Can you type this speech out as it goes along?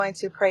Going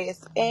to pray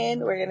us in.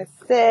 We're going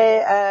to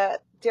say,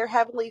 Dear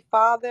Heavenly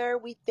Father,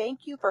 we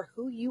thank you for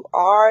who you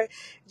are,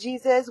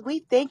 Jesus. We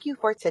thank you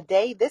for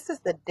today. This is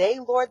the day,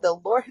 Lord,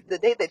 the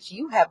day that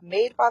you have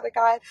made, Father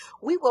God.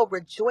 We will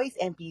rejoice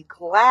and be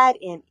glad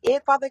in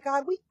it, Father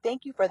God. We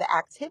thank you for the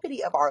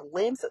activity of our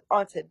limbs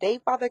on today,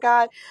 Father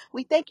God.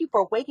 We thank you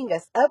for waking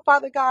us up,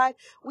 Father God.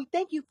 We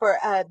thank you for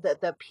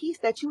the peace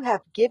that you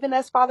have given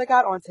us, Father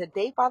God, on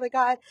today, Father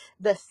God.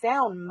 The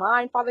sound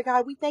mind, Father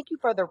God. We thank you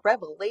for the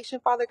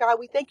revelation, Father God.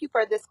 We thank you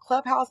for this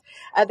clubhouse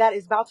that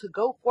is about to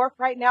go forth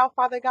right now,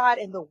 Father God,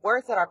 and the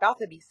words that are about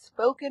to be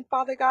spoken,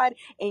 Father God,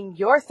 in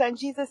your Son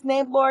Jesus'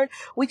 name, Lord.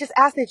 We just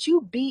ask that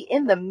you be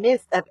in the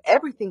midst of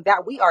everything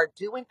that we are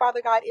doing,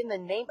 Father God, in the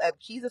name of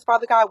Jesus,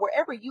 Father God.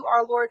 Wherever you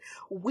are, Lord,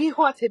 we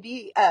want to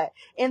be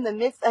in the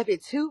midst of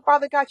it too,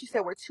 Father God. You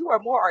said where two or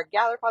more are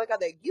gathered, Father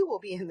God, that you will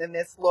be in the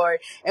midst, Lord.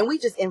 And we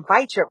just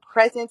invite your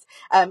presence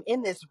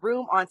in this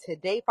room on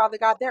today, Father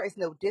God. There is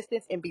no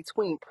distance in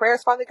between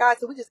prayers, Father God.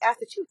 So we just ask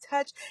that you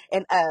touch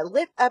and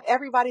lift up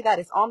everybody that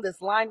is on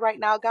this line right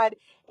now, God,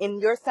 in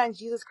your Son,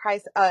 Jesus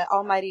Christ,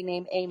 almighty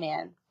name.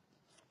 Amen.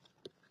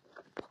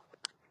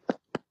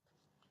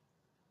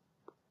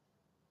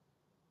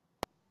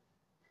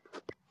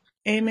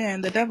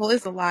 Amen. The devil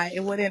is a lie.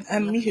 It wouldn't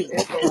unmute.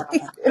 It's a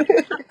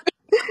lie.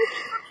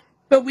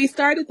 But we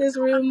started this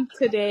room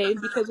today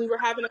because we were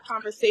having a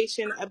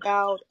conversation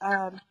about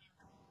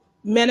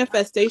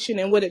manifestation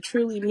and what it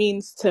truly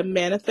means to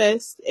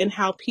manifest, and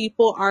how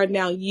people are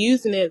now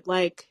using it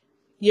like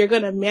you're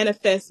going to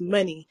manifest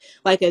money,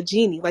 like a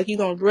genie, like you're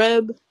going to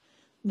rub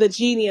the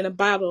genie in a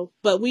bottle.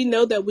 But we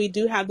know that we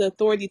do have the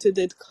authority to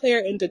declare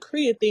and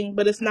decree a thing,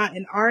 but it's not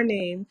in our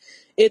name.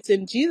 It's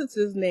in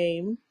Jesus's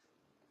name.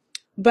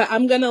 But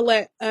I'm going to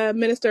let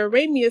Minister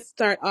Aramius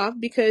start off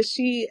because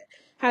she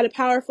had a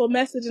powerful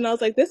message. And I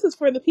was like, this is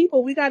for the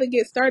people. We got to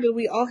get started.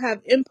 We all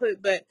have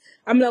input, but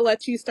I'm going to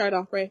let you start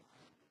off, Ray.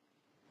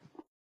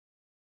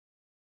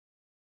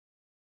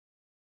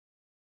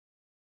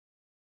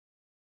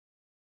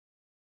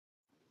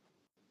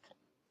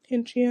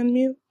 Can she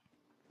unmute?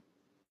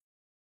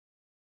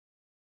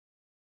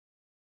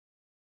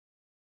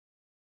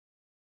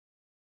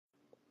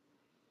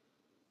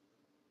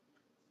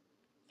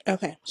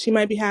 Okay. She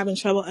might be having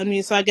trouble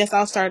unmute, so I guess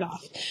I'll start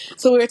off.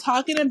 So we were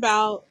talking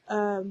about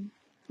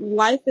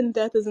life and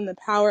death is in the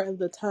power of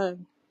the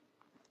tongue.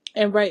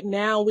 And right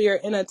now we are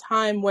in a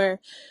time where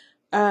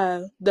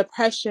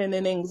depression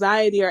and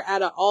anxiety are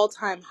at an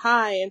all-time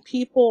high, and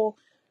people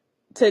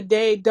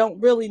today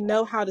don't really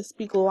know how to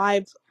speak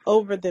life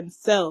over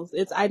themselves.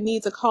 It's, I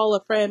need to call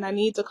a friend, I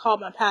need to call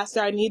my pastor,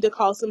 I need to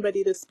call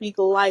somebody to speak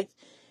life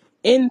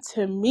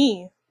into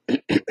me.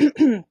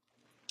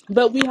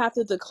 But we have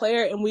to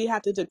declare and we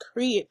have to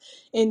decree it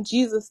in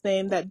Jesus'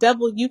 name that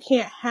devil, you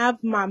can't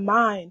have my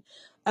mind.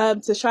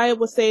 Tashaya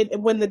was saying,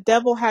 when the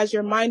devil has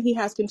your mind, he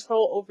has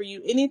control over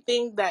you.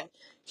 Anything that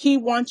he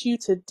wants you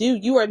to do,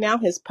 you are now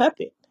his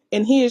puppet.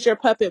 And he is your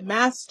puppet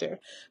master.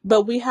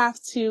 But we have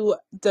to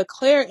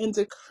declare and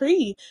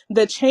decree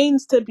the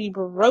chains to be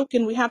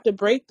broken. We have to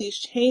break these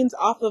chains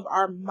off of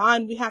our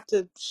mind. We have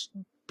to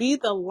be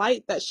the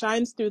light that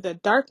shines through the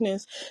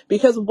darkness,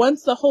 because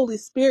once the Holy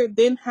Spirit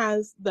then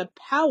has the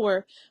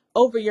power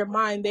over your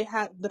mind,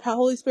 the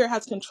Holy Spirit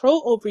has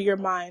control over your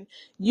mind,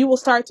 you will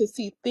start to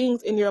see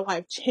things in your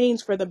life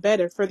change for the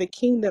better, for the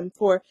kingdom,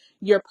 for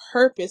your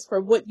purpose,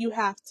 for what you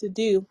have to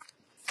do.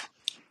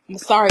 I'm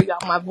sorry,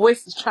 y'all, my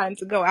voice is trying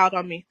to go out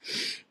on me.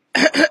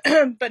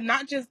 But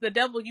not just the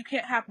devil, you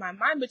can't have my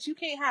mind, but you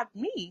can't have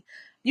me.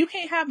 You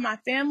can't have my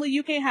family.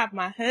 You can't have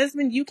my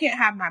husband. You can't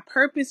have my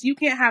purpose. You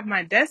can't have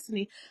my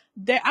destiny.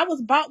 That I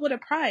was bought with a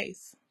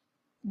price.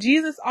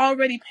 Jesus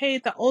already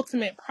paid the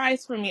ultimate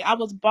price for me. I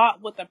was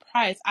bought with a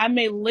price. I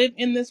may live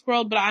in this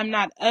world, but I'm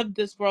not of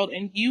this world,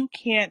 and you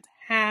can't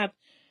have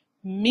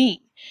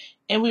me.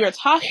 And we were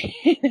talking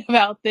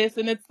about this,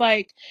 and it's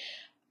like,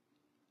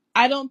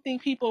 I don't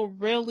think people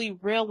really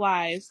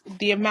realize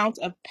the amount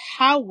of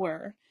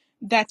power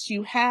that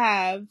you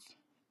have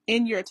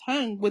in your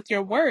tongue with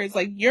your words.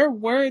 Like, your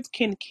words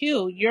can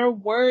kill. Your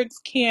words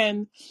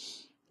can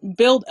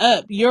build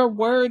up. Your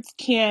words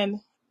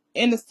can,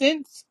 in a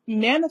sense,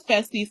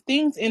 manifest these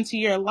things into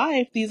your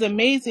life, these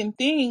amazing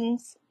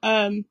things.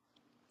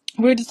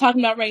 We're just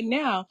talking about right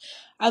now.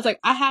 I was like,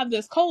 I have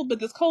this cold, but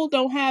this cold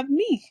don't have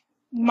me.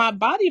 My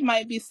body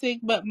might be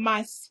sick, but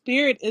my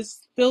spirit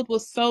is filled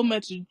with so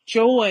much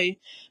joy,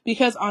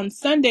 because on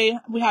Sunday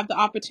we have the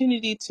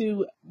opportunity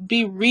to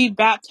be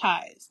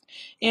rebaptized,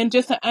 and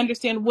just to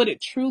understand what it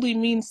truly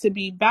means to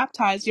be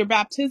baptized. Your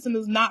baptism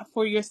is not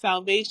for your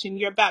salvation.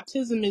 Your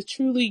baptism is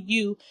truly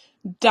you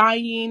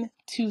dying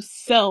to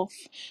self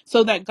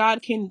so that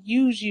God can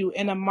use you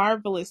in a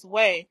marvelous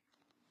way.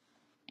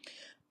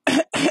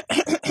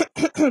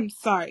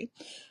 Sorry.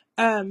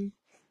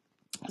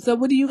 So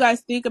what do you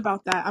guys think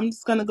about that? I'm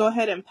just gonna go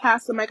ahead and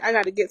pass the mic. I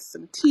gotta get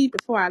some tea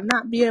before I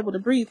not be able to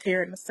breathe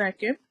here in a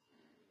second.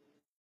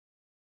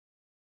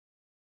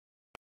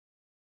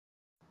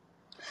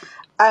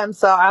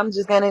 So I'm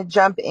just gonna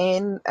jump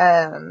in.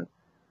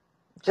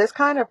 just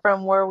kind of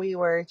from where we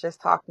were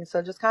just talking.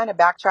 So just kind of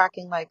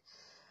backtracking, like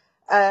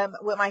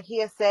what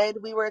Micaiah said,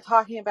 we were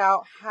talking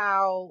about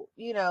how,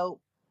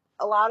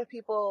 a lot of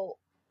people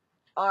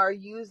are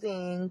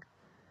using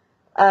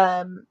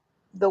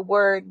the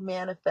word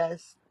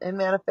manifest and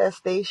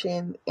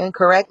manifestation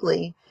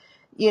incorrectly,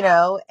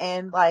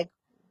 and like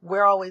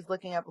we're always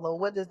looking at, well,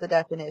 what does the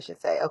definition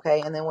say?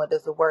 Okay, and then what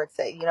does the word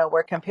say?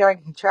 We're comparing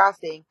and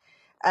contrasting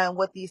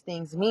what these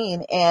things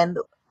mean. And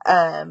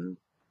um,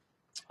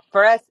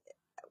 for us,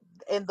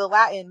 in the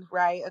Latin,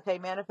 right? Okay,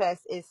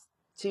 manifest is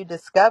to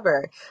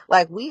discover.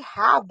 Like we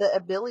have the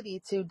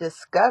ability to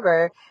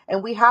discover,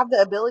 and we have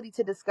the ability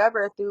to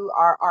discover through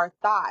our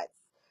thoughts,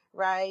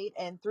 right?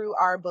 And through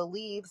our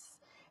beliefs,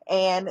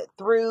 and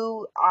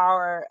through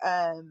our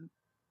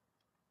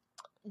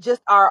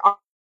just our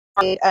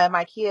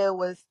Ikea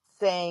was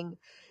saying,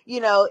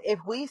 if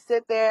we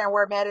sit there and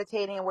we're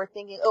meditating and we're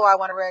thinking, oh, I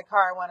want a red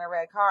car, I want a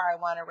red car, I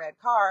want a red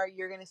car,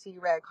 you're going to see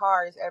red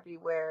cars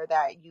everywhere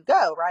that you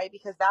go, right?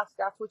 Because that's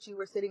what you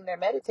were sitting there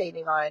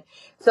meditating on.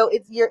 So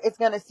it's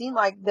going to seem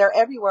like they're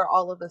everywhere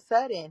all of a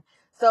sudden.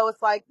 So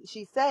it's like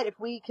she said, if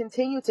we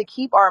continue to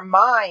keep our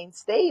mind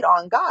stayed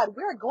on God,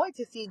 we're going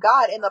to see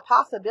God and the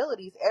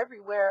possibilities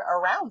everywhere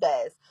around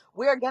us.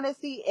 We're going to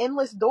see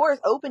endless doors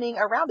opening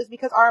around us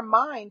because our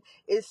mind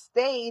is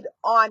stayed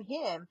on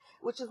him,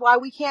 which is why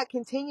we can't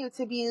continue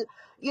to be,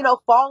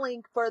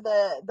 falling for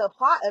the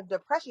plot of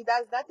depression.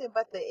 That is nothing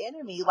but the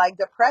enemy. Like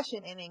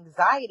depression and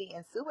anxiety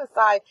and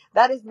suicide,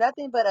 that is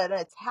nothing but an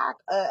attack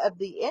of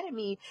the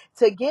enemy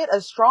to get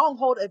a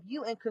stronghold of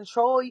you and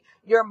control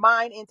your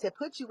mind and to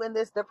put you in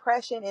this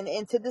depression and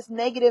into this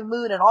negative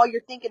mood, and all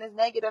you're thinking is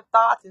negative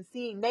thoughts and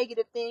seeing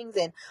negative things,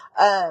 and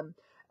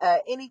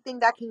anything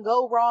that can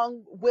go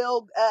wrong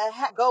will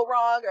go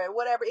wrong, or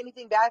whatever,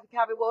 anything bad can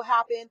happen will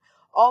happen.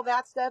 All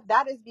that stuff,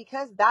 that is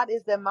because that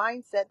is the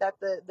mindset that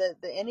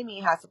the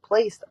enemy has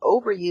placed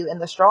over you, and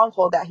the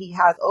stronghold that he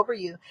has over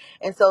you.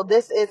 And so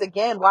this is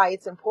again why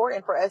it's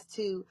important for us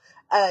to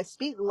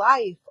speak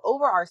life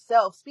over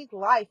ourselves, speak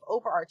life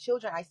over our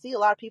children. I see a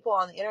lot of people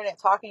on the internet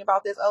talking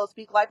about this. Oh,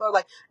 speak life over,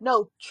 like,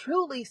 no,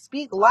 truly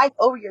speak life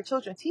over your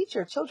children. Teach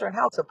your children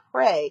how to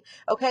pray.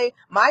 Okay,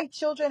 my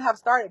children have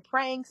started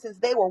praying since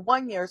they were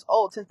 1 year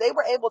old. Since they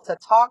were able to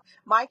talk,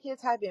 my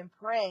kids have been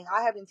praying.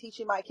 I have been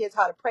teaching my kids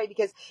how to pray,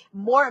 because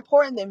more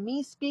important than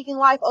me speaking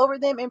life over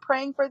them and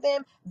praying for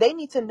them, they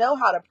need to know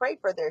how to pray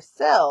for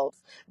themselves.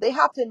 They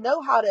have to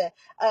know how to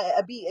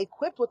be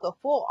equipped with the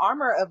full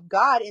armor of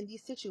God in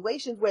these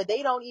situations where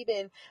they don't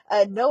even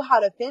know how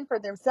to fend for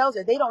themselves,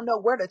 or they don't know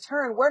where to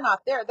turn. We're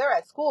not there. They're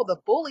at school. The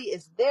bully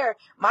is there.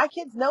 My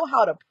kids know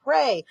how to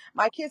pray.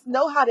 My kids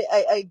know how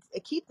to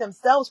keep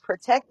themselves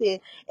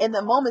protected in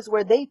the moments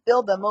where they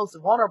feel the most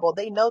vulnerable.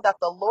 They know that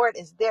the Lord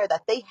is there,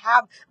 that they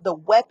have the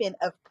weapon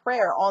of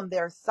prayer on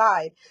their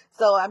side.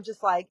 So I'm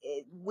just like,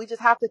 we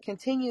just have to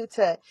continue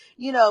to,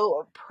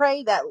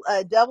 pray that,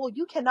 devil,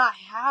 you cannot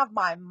have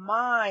my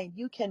mind.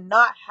 You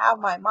cannot have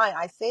my mind.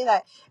 I say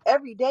that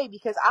every day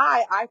because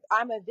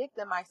I'm a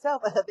victim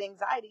myself of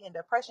anxiety and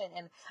depression,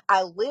 and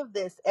I live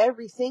this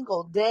every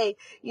single day.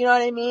 You know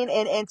what I mean?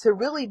 And to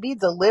really be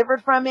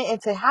delivered from it,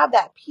 and to have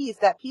that peace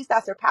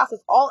that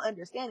surpasses all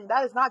understanding.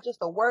 That is not just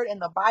a word in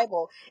the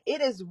Bible.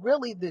 It is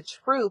really the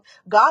truth.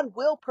 God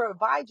will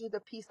provide you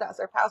the peace that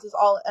surpasses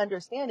all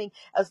understanding,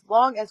 as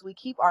long as we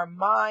keep our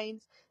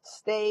minds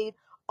stayed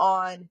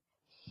on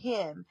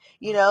him,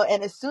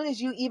 and as soon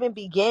as you even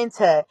begin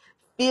to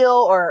feel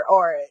or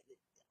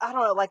I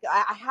don't know, like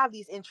I have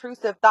these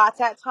intrusive thoughts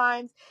at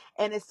times.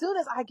 And as soon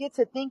as I get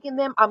to thinking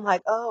them, I'm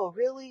like, oh,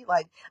 really?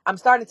 Like I'm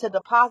starting to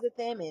deposit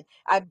them, and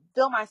I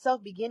feel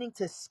myself beginning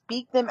to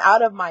speak them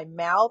out of my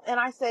mouth. And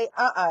I say,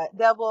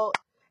 devil,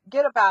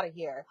 get up out of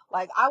here.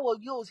 Like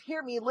you'll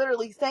hear me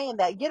literally saying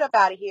that, get up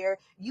out of here.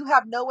 You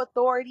have no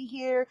authority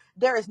here.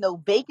 There is no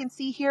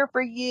vacancy here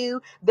for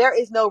you. There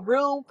is no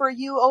room for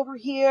you over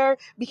here,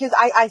 because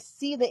I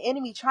see the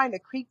enemy trying to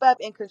creep up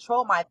and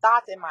control my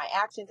thoughts and my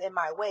actions and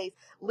my ways,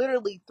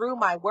 literally through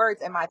my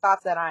words and my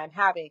thoughts that I am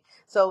having.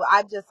 So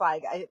I'm just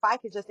like, if I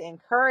could just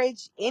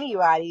encourage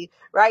anybody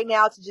right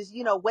now to just,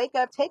 wake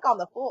up, take on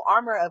the full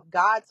armor of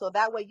God, so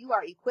that way you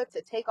are equipped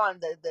to take on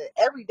the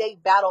everyday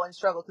battle and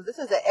struggle. Because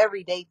this is an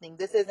everyday thing.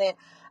 This isn't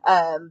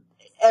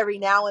every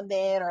now and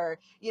then, or,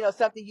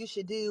 something you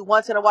should do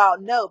once in a while.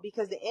 No,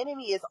 because the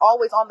enemy is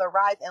always on the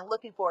rise and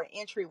looking for an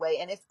entryway.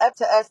 And it's up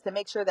to us to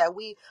make sure that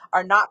we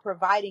are not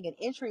providing an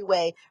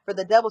entryway for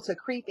the devil to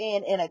creep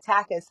in and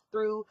attack us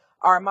through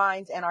our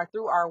minds and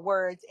through our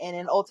words, and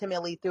then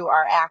ultimately through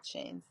our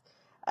actions.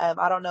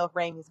 I don't know if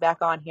Ramey's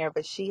back on here,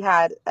 but she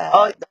had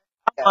Oh,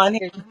 on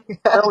here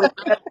really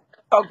good.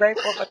 So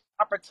grateful for the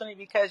opportunity,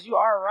 because you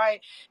are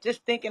right.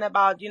 Just thinking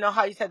about,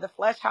 how you said the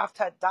flesh has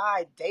to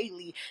die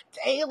daily.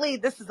 Daily.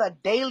 This is a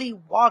daily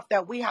walk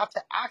that we have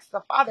to ask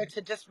the Father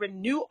to just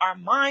renew our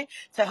mind,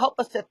 to help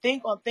us to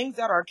think on things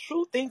that are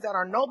true, things that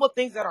are noble,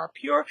 things that are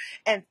pure,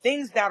 and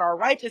things that are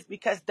righteous,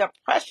 because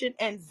depression,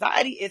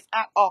 anxiety is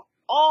at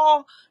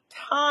all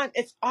time,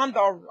 it's on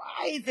the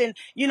rise. And,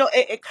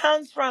 it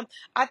comes from,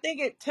 I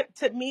think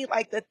to me,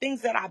 like the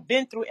things that I've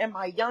been through in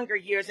my younger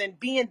years and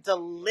being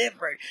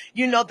delivered,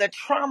 the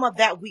trauma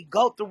that we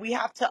go through. We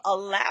have to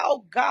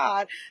allow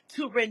God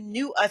to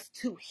renew us,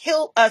 to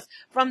heal us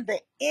from the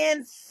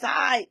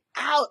inside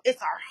out.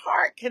 It's our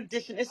heart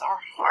condition. It's our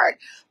heart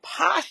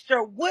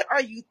posture. What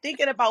are you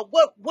thinking about?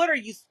 What are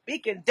you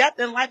speaking? Death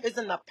and life is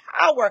in the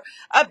power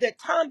of the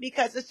tongue,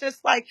 because it's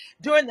just like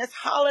during this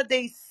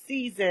holiday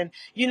season,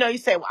 you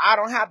say, well, I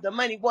don't have the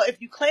money. Well,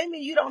 if you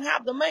claiming you don't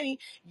have the money,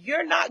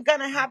 you're not going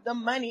to have the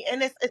money.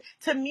 And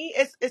to me,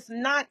 it's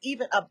not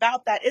even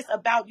about that. It's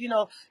about,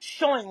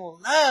 showing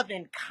love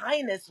and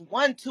kindness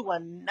one to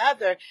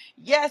another.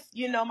 Yes,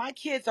 my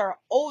kids are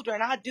older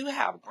and I do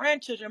have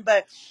grandchildren,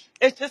 but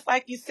it's just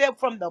like you said,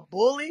 from the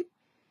bully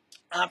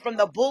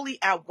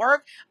at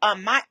work,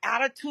 my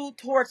attitude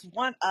towards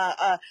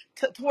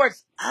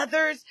towards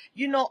others,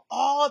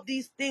 all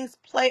these things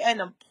play an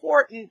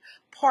important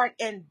part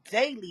in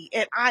daily.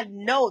 And I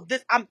know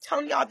this, I'm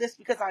telling y'all this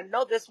because I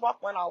know this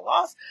walk when I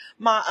lost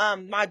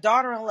my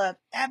daughter-in-law,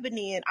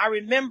 Ebony. And I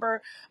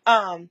remember,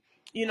 I'll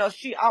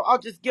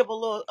just give a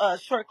little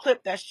short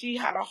clip that she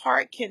had a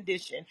heart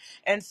condition.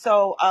 And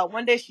so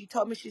one day she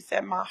told me, she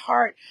said, my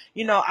heart,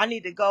 I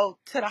need to go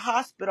to the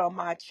hospital.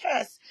 My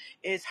chest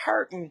is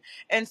hurting.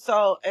 And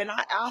so, and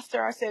I asked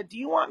her, I said, do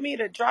you want me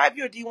to drive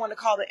you or do you want to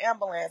call the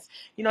ambulance?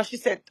 She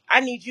said, I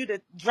need you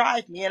to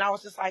drive me. And I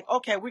was just like,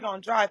 okay, we're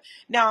going to drive.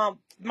 Now,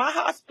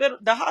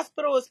 the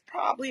hospital is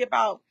probably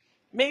about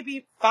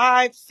maybe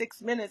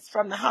 5-6 minutes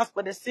from the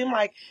hospital. It seemed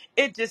like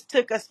it just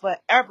took us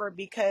forever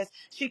because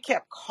she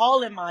kept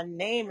calling my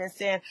name and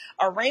saying,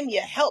 Aramia,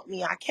 help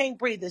me. I can't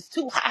breathe. It's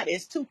too hot.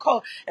 It's too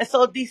cold. And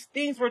so these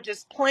things were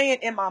just playing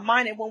in my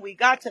mind. And when we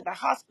got to the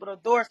hospital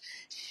doors,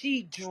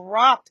 she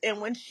dropped. And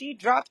when she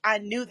dropped, I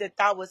knew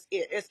that was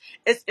it.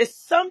 It's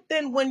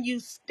something when you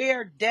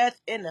stare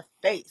death in the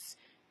face.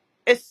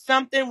 It's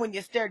something when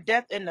you stare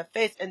death in the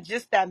face and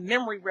just that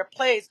memory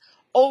replays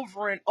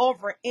over and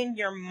over in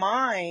your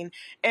mind.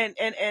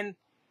 And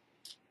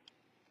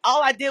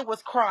all I did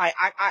was cry.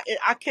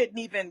 I couldn't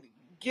even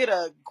get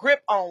a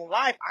grip on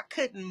life. I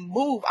couldn't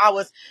move. I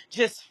was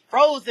just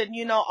frozen.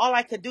 All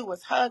I could do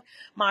was hug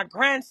my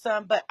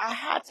grandson, but I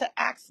had to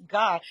ask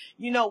God.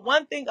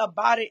 One thing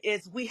about it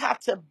is we have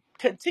to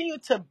continue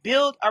to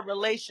build a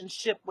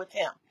relationship with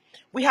him.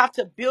 We have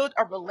to build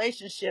a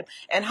relationship.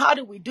 And how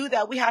do we do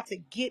that? We have to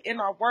get in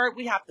our word.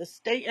 We have to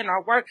stay in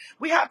our word.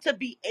 We have to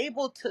be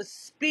able to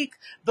speak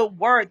the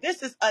word.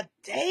 This is a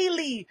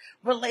daily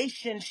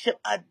relationship,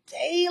 a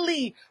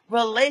daily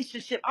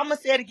relationship. I'm going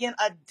to say it again,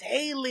 a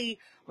daily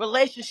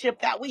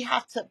relationship that we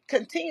have to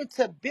continue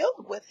to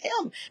build with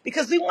him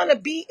because we want to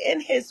be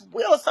in his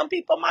will. Some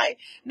people might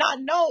not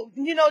know,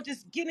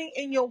 just getting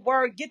in your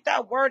word, get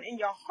that word in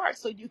your heart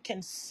so you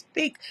can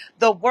speak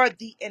the word,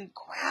 the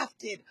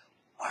engrafted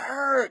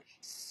word.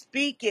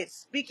 Speak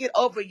it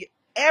over you.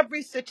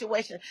 Every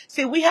situation.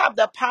 See, we have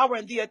the power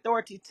and the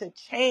authority to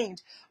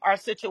change our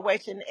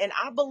situation. And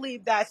I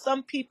believe that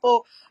some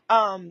people,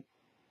 the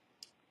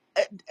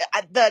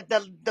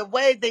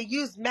way they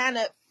use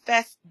I'm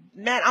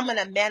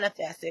gonna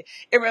manifest it.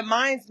 It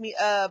reminds me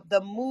of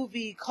the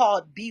movie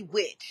called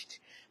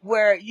Bewitched,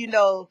 where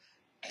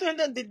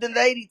the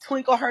lady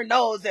twinkle her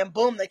nose and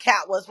boom, the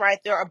cat was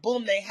right there, or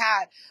boom, they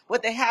had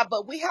what they had.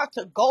 But we have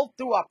to go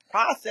through a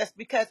process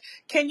because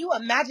can you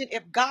imagine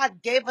if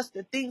God gave us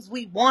the things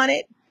we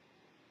wanted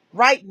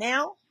right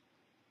now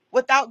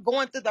without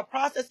going through the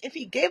process? If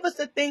he gave us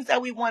the things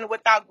that we wanted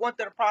without going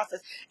through the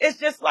process, it's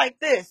just like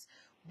this.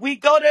 We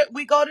go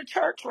to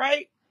church,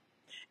 right?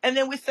 And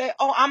then we say,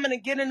 oh, I'm going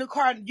to get a new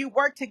car. And you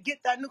work to get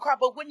that new car.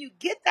 But when you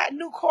get that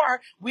new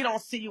car, we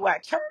don't see you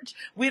at church.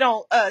 We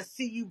don't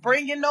see you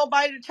bringing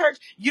nobody to church.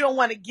 You don't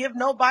want to give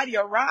nobody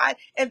a ride.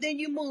 And then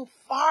you move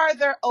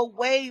farther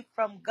away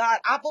from God.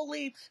 I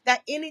believe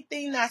that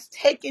anything that's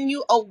taking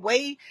you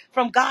away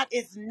from God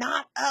is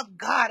not of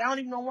God. I don't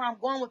even know where I'm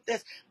going with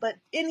this. But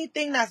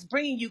anything that's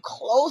bringing you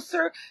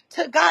closer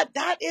to God,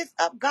 that is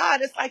of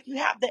God. It's like you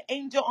have the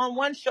angel on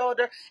one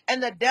shoulder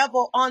and the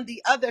devil on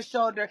the other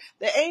shoulder.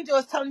 The angel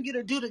is telling you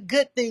to do the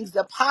good things,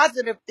 the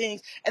positive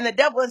things. And the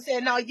devil is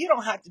saying, no, you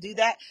don't have to do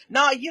that.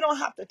 No, you don't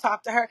have to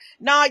talk to her.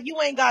 No,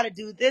 you ain't got to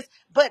do this.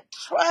 But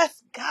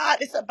trust God.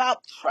 It's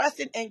about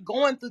trusting and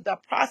going through the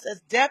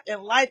process. Death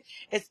and life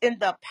is in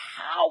the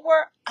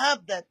power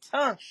of the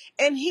tongue.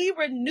 And he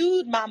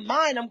renewed my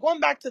mind. I'm going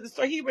back to the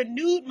story. He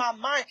renewed my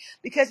mind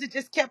because it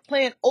just kept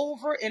playing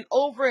over and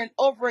over and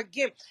over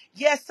again.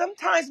 Yes,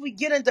 sometimes we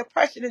get in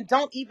depression and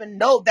don't even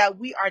know that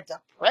we are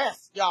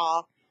depressed,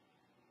 y'all.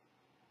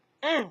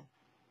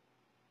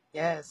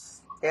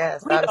 Yes,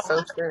 yes, We that is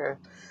don't. so true.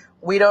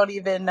 We don't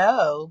even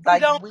know. We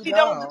Like, don't. we We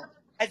don't don't.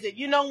 realize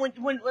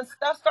it. When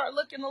stuff start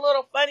looking a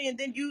little funny, and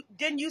then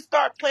you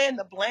start playing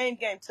the blame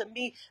game to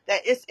me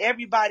that it's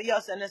everybody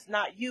else and it's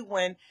not you.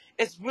 When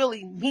it's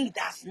really me,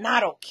 that's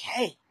not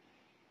okay.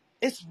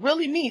 It's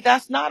really me.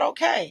 That's not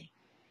okay.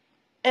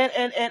 And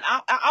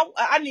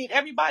I need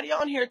everybody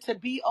on here to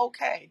be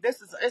okay.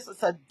 This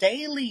is a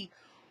daily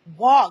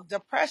walk.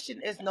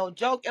 Depression is no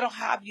joke. It'll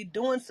have you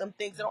doing some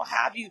things. It'll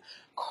have you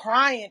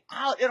crying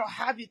out. It'll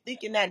have you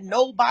thinking that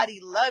nobody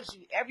loves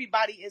you.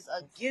 Everybody is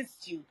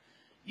against you.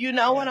 You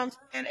know what Yeah. I'm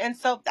saying? And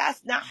so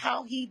that's not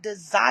how he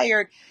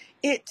desired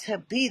it to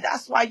be.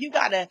 That's why you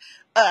gotta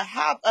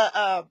have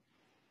a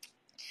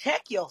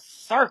check your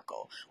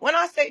circle. When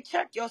I say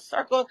check your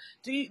circle,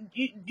 do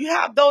you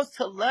have those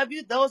to love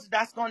you, those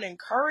that's going to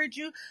encourage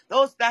you,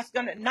 those that's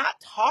going to not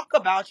talk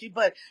about you,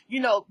 but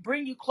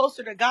bring you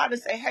closer to God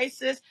and say, hey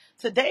sis,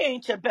 today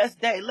ain't your best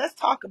day. Let's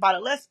talk about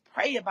it. Let's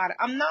pray about it.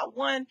 I'm not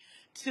one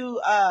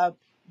to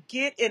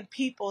get in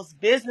people's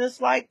business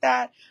like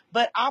that,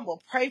 but I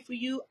will pray for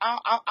you.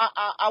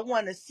 I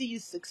want to see you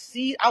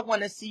succeed. I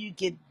want to see you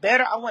get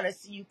better. I want to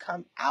see you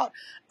come out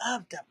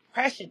of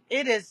depression.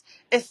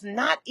 It's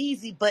not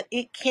easy, but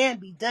it can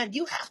be done.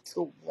 You have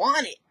to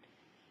want it.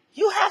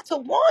 You have to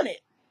want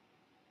it.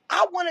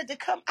 I wanted to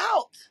come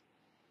out.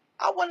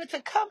 I wanted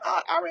to come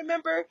out. I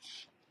remember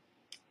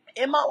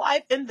in my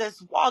life, in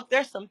this walk,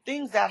 there's some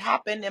things that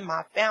happened in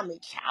my family,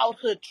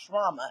 childhood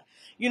trauma,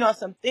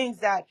 some things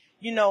that,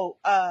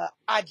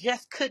 I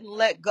just couldn't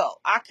let go.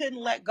 I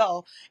couldn't let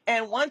go.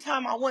 And one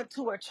time I went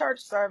to a church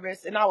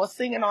service and I was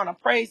singing on a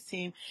praise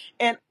team,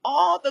 and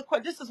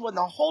this is when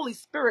the Holy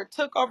Spirit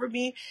took over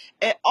me,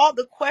 and all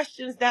the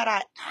questions that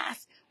I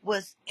asked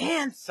was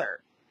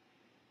answered.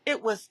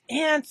 It was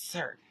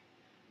answered.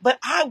 But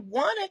I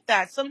wanted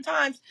that.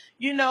 Sometimes,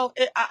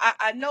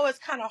 I know it's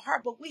kind of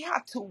hard, but we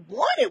have to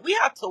want it. We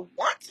have to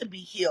want to be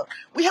healed.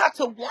 We have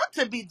to want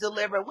to be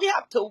delivered. We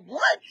have to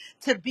want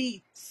to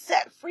be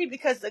set free,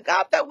 because the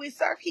God that we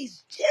serve,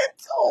 he's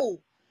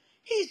gentle.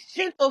 He's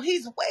gentle.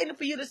 He's waiting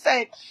for you to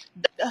say,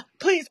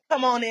 please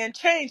come on in,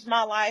 change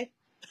my life.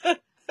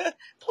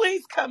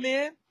 Please come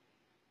in.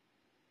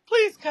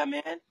 Please come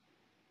in.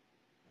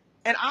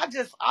 And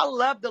I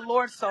love the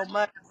Lord so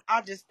much.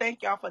 I just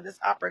thank y'all for this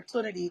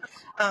opportunity.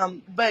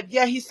 But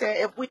yeah, he said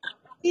if we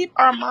keep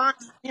our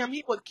minds on him,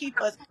 he will keep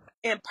us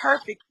in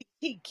perfect peace.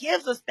 He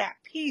gives us that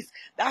peace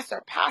that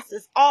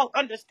surpasses all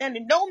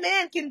understanding. No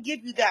man can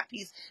give you that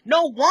peace.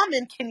 No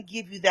woman can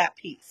give you that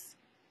peace.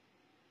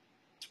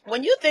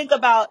 When you think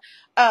about,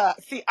 I'm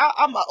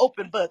an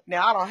open book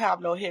now. I don't have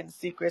no hidden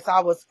secrets.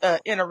 I was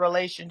in a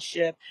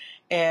relationship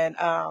and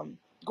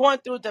going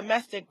through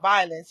domestic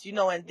violence,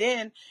 and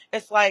then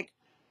it's like,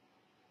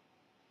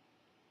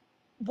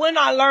 when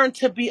I learned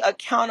to be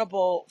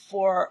accountable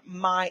for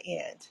my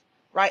end,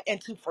 right,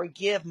 and to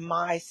forgive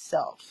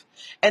myself.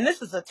 And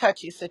this is a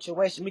touchy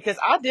situation because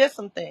I did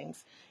some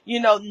things.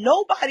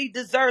 Nobody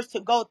deserves to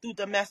go through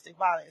domestic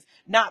violence.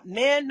 Not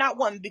men, not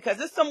women, because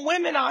there's some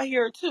women out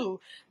here too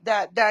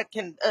that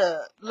can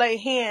lay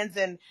hands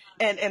and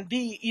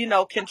be,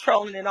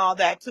 controlling and all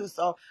that too.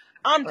 So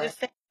I'm Right. just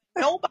saying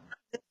nobody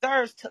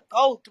deserves to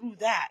go through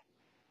that.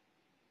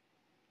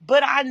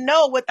 But I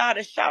know without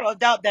a shadow of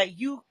doubt that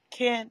you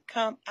can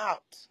come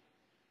out.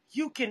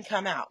 You can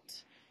come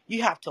out.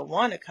 You have to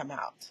want to come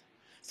out.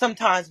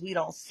 Sometimes we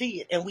don't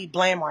see it and we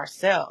blame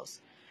ourselves,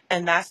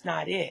 and that's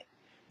not it.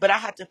 But I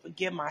had to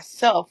forgive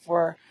myself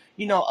for,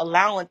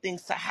 allowing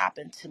things to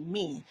happen to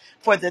me,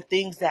 for the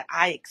things that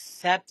I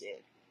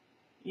accepted,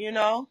 you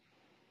know?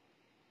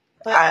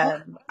 But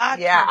only God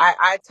Yeah, can,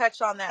 I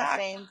touched on that God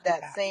same can do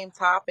that that. same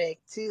topic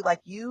too.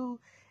 Like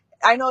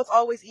I know it's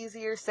always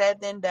easier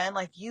said than done.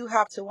 Like you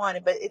have to want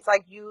it, but it's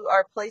like you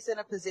are placed in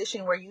a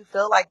position where you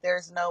feel like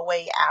there's no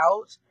way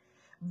out,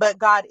 but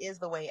God is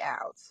the way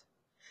out.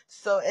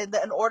 So in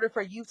order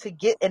for you to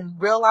get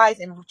and realize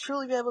and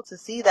truly be able to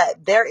see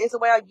that there is a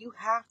way out, you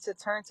have to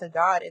turn to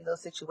God in those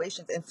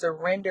situations and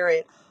surrender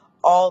it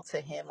all to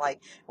him.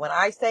 Like when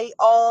I say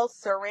all,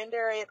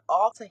 surrender it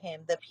all to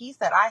him. The peace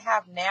that I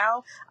have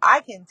now, I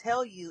can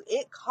tell you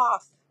it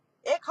cost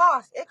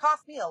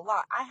me a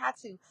lot. I had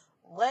to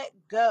let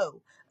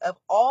go of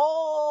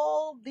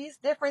all these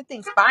different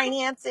things,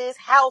 finances,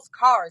 house,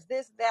 cars,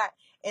 this, that,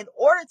 in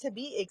order to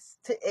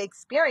to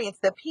experience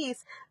the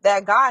peace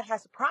that God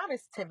has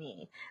promised to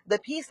me, the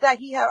peace that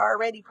he had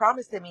already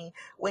promised to me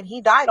when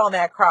he died on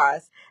that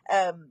cross.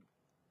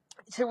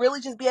 To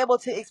really just be able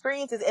to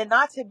experience it and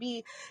not to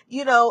be,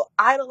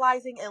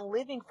 idolizing and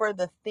living for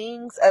the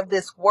things of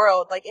this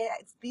world. Like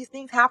these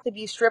things have to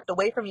be stripped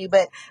away from you,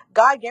 but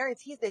God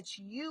guarantees that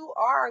you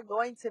are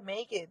going to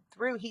make it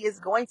through. He is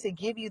going to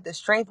give you the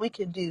strength. We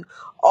can do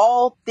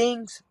all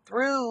things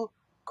through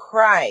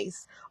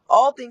Christ.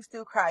 All things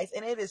through Christ.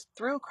 And it is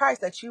through Christ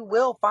that you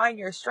will find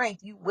your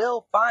strength. You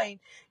will find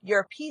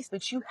your peace,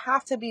 but you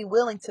have to be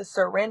willing to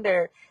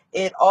surrender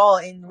it all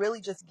and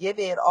really just give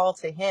it all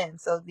to him.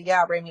 So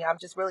yeah, Remy, I'm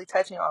just really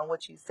touching on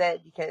what you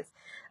said because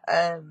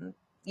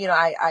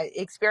I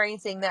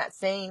experiencing that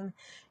same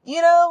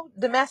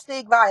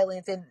domestic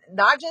violence, and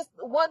not just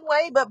one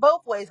way, but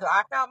both ways.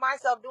 I found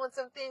myself doing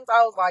some things.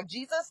 I was like,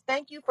 Jesus,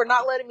 thank you for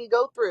not letting me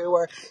go through,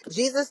 or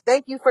Jesus,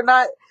 thank you for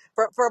not,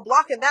 for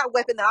blocking that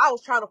weapon that I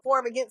was trying to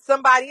form against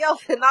somebody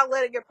else and not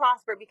letting it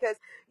prosper, because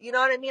you know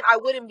what I mean? I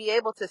wouldn't be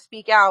able to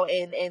speak out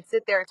and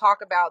sit there and talk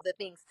about the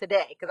things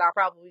today, because I'll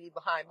probably be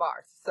behind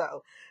bars.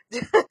 So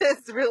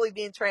it's really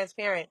being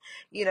transparent,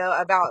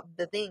 about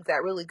the things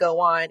that really go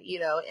on,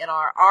 in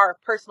our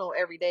personal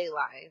everyday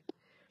life.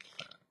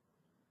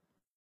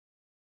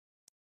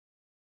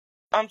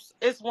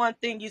 It's one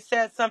thing you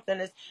said something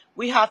is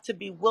we have to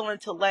be willing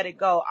to let it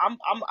go.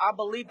 I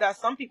believe that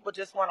some people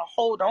just want to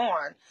hold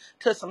on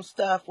to some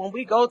stuff. When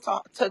we go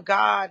to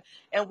God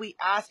and we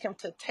ask him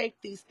to take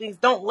these things,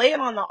 don't lay it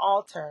on the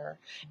altar.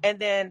 And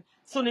then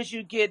as soon as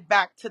you get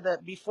back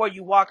before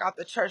you walk out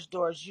the church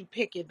doors, you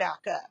pick it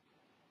back up.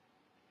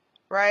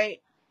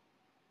 Right?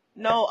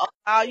 No,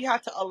 you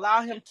have to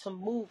allow him to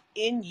move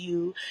in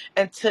you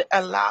and to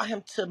allow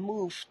him to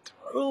move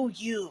through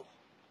you.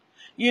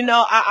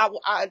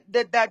 I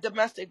did that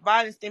domestic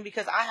violence thing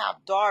because I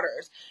have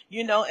daughters,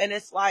 and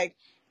it's like,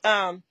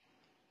 I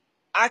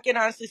can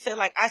honestly say,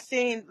 like, I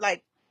seen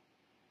like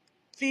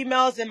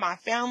females in my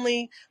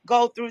family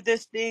go through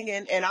this thing,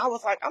 and I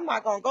was like, I'm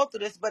not gonna go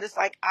through this, but it's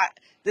like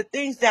the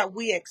things that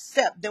we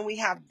accept, then we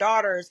have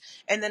daughters,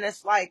 and then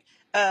it's like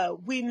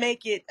we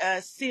make it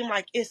seem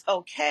like it's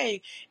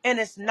okay, and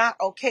it's not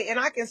okay. And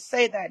I can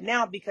say that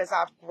now because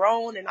I've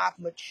grown and I've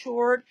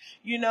matured,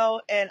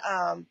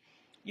 and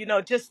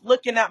just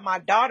looking at my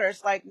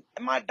daughters, like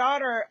my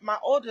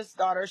oldest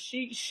daughter,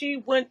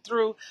 she went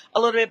through a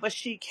little bit, but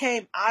she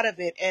came out of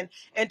it, and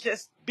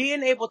just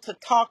being able to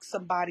talk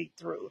somebody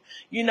through.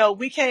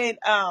 We can't,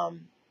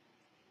 I've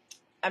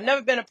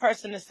never been a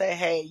person to say,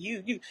 hey,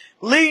 you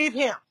leave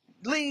him,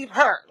 leave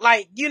her.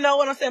 Like, you know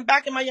what I'm saying?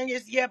 Back in my young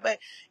years, yeah, but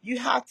you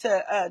have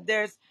to,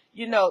 there's,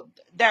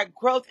 that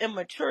growth and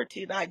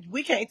maturity. Like,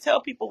 we can't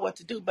tell people what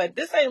to do, but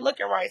this ain't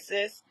looking right,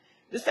 sis.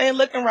 This ain't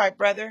looking right,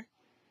 brother.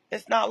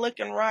 It's not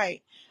looking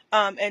right.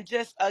 And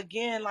just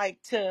again,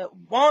 like, to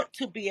want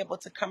to be able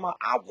to come out.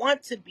 I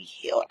want to be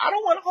healed. I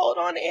don't want to hold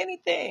on to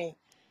anything.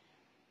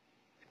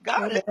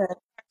 God is Amen.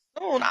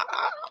 soon.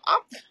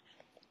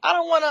 I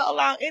don't want to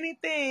allow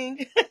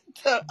anything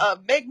to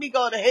make me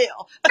go to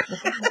hell.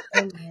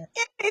 Amen.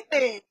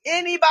 Anything,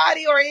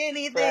 anybody or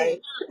anything,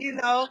 Right. you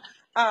know.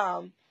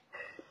 Um,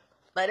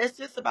 but it's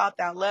just about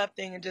that love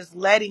thing and just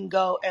letting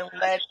go and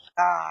letting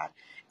God.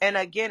 And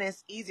again,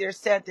 it's easier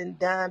said than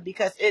done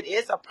because it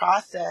is a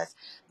process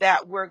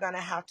that we're going to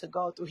have to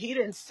go through. He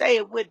didn't say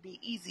it would be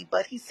easy,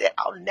 but he said,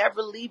 I'll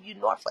never leave you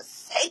nor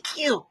forsake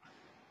you.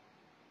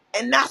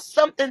 And that's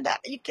something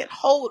that you can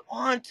hold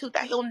on to,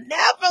 that he'll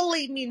never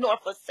leave me nor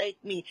forsake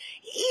me.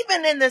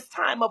 Even in this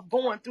time of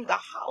going through the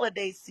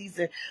holiday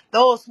season,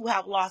 those who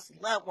have lost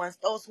loved ones,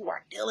 those who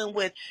are dealing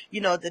with,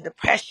 the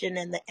depression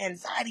and the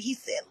anxiety, he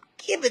said,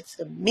 give it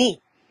to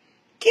me.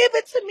 Give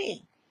it to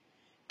me.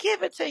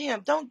 Give it to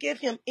him. Don't give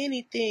him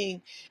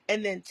anything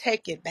and then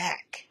take it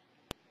back.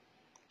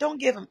 Don't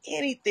give him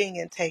anything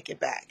and take it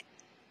back.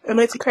 And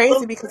it's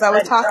crazy because I was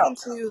Let it talking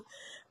go.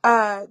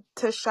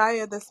 to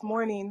Shia this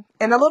morning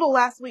and a little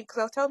last week, because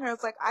I was telling her, I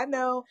was like, I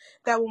know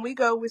that when we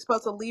go, we're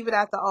supposed to leave it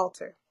at the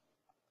altar,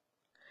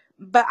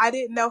 but I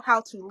didn't know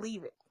how to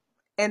leave it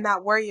and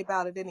not worry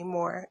about it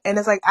anymore. And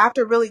it's like,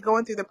 after really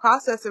going through the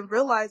process and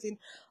realizing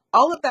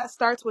all of that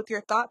starts with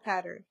your thought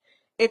pattern.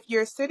 If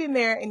you're sitting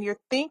there and you're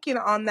thinking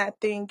on that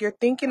thing, you're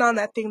thinking on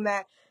that thing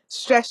that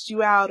stressed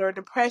you out or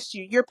depressed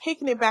you, you're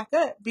picking it back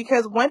up,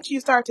 because once you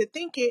start to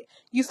think it,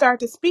 you start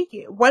to speak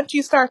it. Once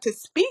you start to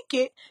speak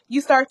it,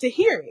 you start to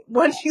hear it.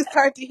 Once you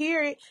start to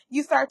hear it,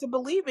 you start to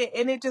believe it,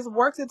 and it just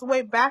works its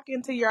way back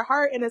into your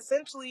heart, and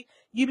essentially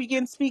you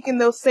begin speaking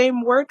those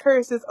same word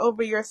curses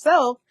over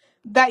yourself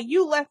that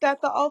you left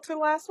at the altar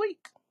last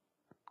week.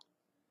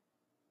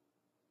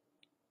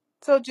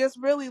 So just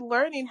really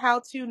learning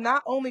how to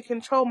not only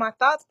control my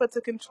thoughts, but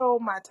to control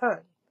my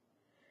tongue.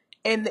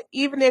 And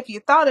even if you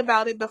thought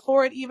about it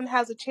before it even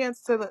has a chance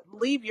to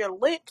leave your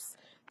lips,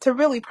 to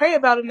really pray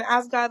about it and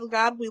ask God,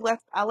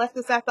 I left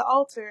this at the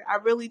altar. I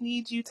really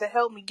need you to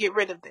help me get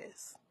rid of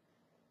this.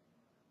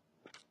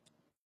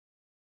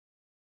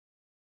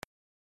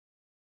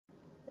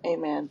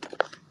 Amen.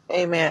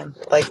 Amen.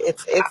 Like,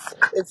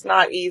 it's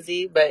not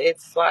easy, but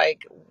it's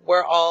like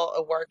we're all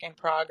a work in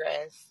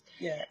progress.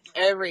 Yeah.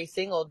 Every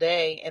single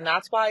day, and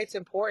that's why it's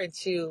important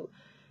to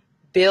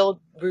build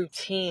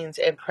routines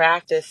and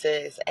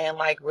practices, and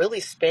like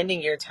really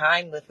spending your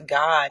time with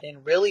God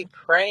and really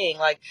praying.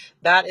 Like,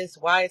 that is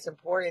why it's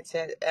important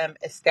to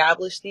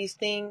establish these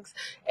things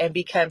and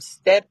become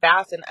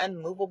steadfast and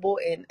unmovable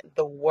in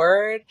the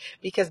word,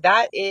 because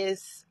that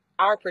is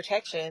our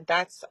protection.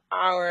 That's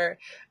our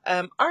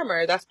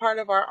armor. That's part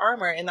of our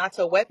armor, and that's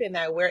a weapon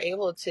that we're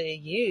able to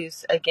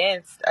use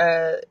against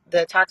the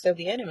attacks of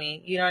the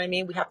enemy. You know what I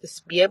mean? We have to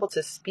be able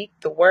to speak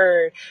the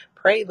word,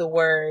 pray the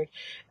word,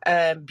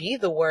 be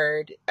the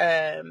word,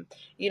 and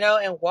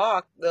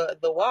walk the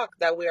walk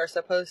that we are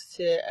supposed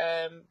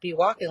to be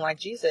walking like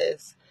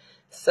Jesus.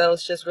 So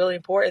it's just really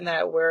important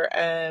that we're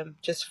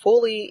just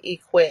fully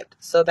equipped,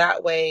 so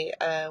that way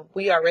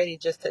we are ready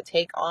just to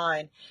take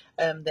on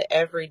the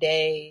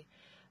everyday,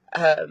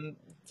 um,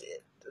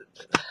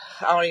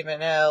 I don't even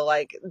know,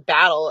 like,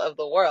 battle of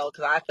the world.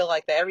 Because I feel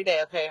like that every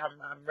day, okay,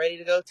 I'm ready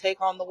to go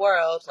take on the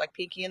world. It's like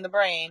Pinky in the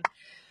Brain.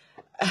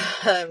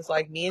 It's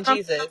like me and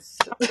Jesus.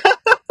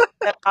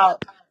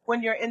 About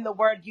when you're in the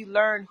word, you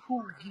learn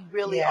who you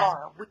really Yeah,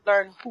 are. We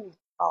learn who we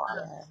are.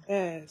 yeah,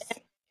 Yes.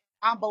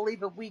 I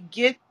believe if we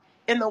get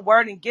in the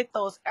word and get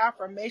those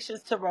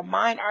affirmations to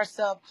remind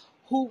ourselves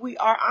who we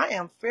are, I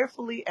am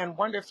fearfully and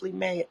wonderfully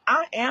made.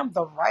 I am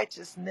the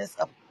righteousness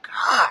of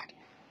God.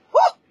 Woo!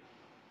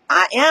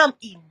 I am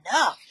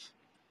enough.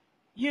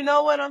 You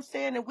know what I'm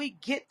saying? And we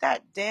get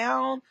that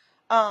down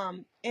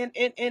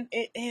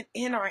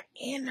in our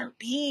inner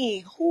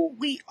being, who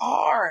we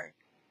are.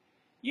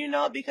 You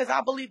know, because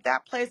I believe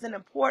that plays an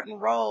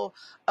important role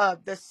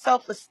of the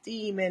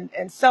self-esteem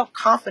and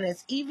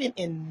self-confidence, even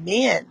in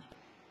men.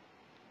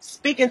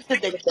 Speaking to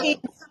the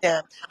king,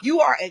 them,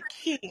 you are a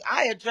king.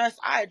 I address,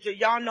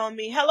 y'all know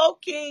me. Hello,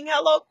 king.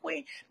 Hello,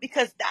 queen.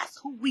 Because that's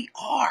who we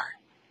are.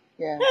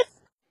 yes,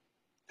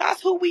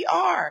 That's who we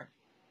are.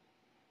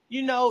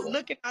 You know,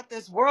 looking at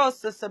this world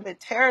system, it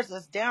tears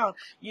us down.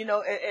 You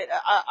know,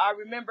 I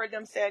remember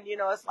them saying, you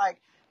know, it's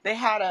like they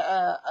had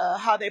a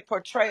how they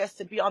portray us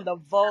to be on the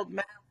Vogue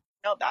magazine.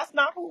 No, that's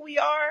not who we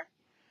are.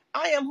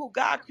 I am who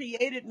God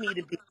created me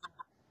to be.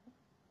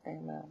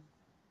 amen.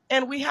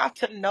 And we have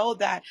to know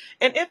that.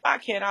 And if I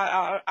can,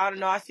 I don't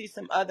know, I see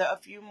a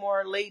few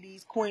more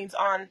ladies, queens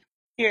on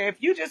here. If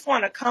you just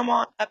want to come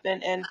on up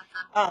and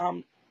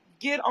um,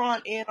 get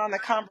on in on the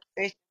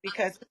conversation,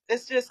 because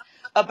it's just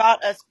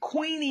about us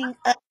queening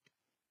up.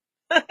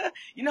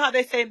 You know how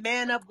they say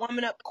man up,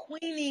 woman up,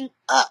 queening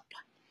up,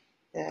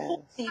 pulling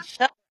Yes. each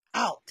other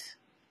out,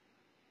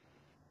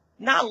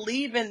 not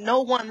leaving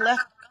no one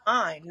left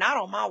behind. Not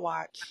on my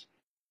watch.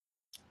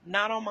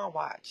 Not on my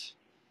watch.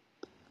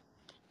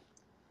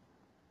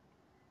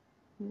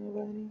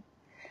 Anybody?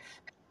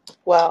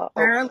 Well,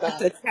 oh, Sarah go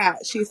left ahead. a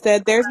chat. She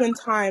said, "There's been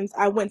times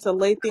I went to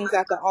lay things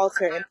at the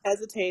altar and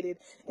hesitated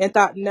and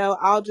thought, no,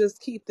 I'll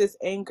just keep this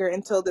anger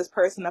until this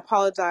person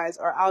apologizes,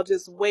 or I'll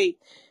just wait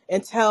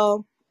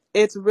until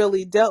it's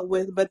really dealt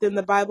with. But then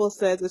the Bible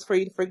says it's for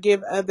you to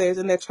forgive others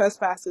and their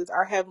trespasses.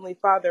 Our Heavenly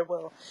Father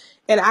will."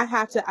 And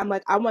I'm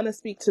like, I want to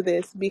speak to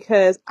this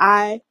because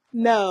I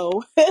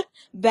know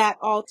that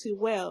all too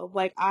well.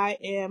 Like, I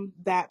am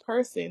that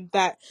person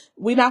that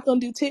we're not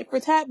going to do tit for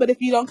tat, but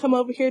if you don't come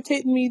over here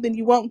titting me, then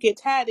you won't get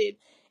tatted.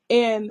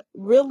 And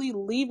really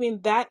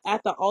leaving that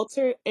at the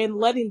altar and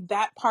letting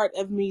that part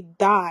of me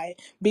die,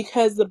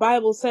 because the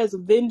Bible says,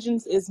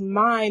 vengeance is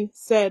mine,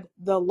 said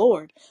the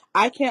Lord.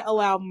 I can't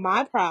allow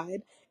my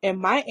pride and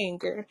my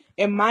anger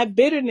and my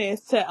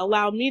bitterness to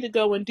allow me to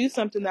go and do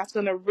something that's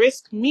going to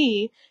risk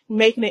me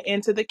making it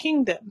into the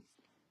kingdom.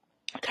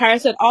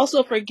 Kyra said,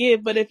 also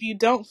forgive, but if you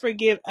don't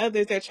forgive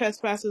others their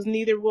trespasses,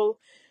 neither will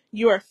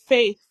your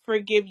faith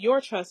forgive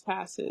your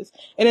trespasses.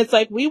 And it's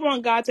like, we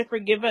want God to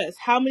forgive us.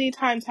 How many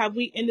times have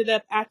we ended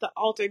up at the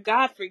altar?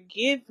 God,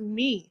 forgive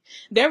me.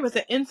 There was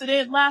an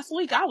incident last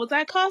week. I was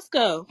at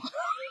Costco.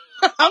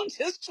 I'm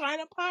just trying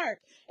to park.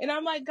 And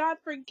I'm like, God,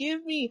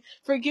 forgive me.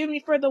 Forgive me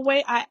for the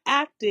way I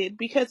acted.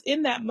 Because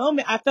in that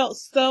moment, I felt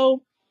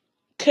so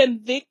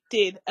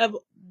convicted of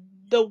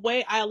the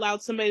way I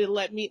allowed somebody to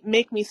let me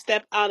make me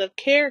step out of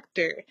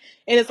character.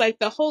 And it's like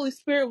the Holy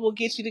Spirit will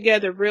get you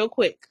together real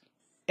quick.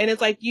 And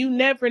it's like you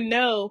never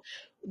know.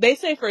 They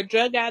say for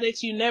drug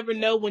addicts, you never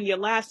know when your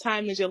last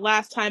time is your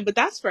last time, but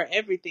that's for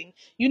everything.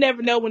 You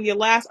never know when your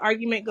last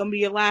argument gonna be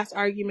your last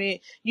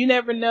argument. You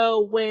never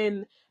know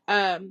when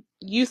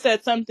you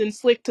said something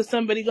slick to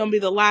somebody gonna be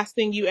the last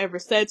thing you ever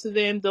said to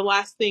them, the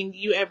last thing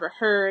you ever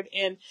heard.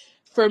 And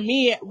for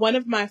me, one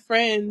of my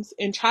friends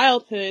in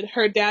childhood,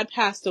 her dad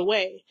passed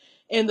away.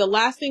 And the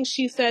last thing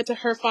she said to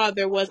her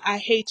father was, I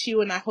hate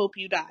you and I hope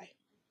you die.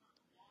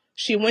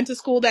 She went to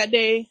school that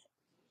day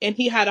and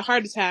he had a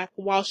heart attack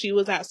while she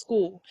was at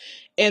school.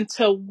 And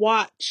to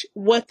watch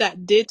what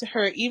that did to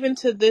her, even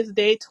to this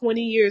day,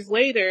 20 years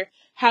later,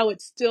 how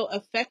it's still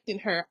affecting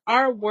her.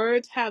 Our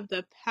words have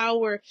the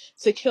power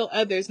to kill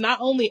others, not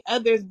only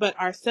others, but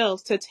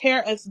ourselves, to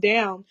tear us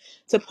down,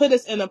 to put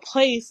us in a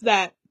place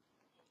that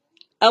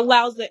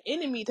allows the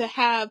enemy to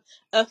have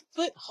a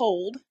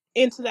foothold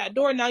into that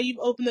door. Now you've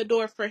opened the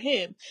door for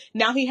him.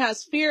 Now he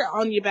has fear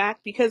on your back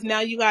because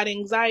now you got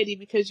anxiety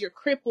because you're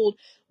crippled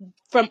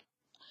from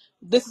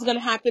this is going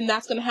to happen,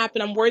 that's going to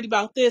happen. I'm worried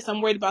about this,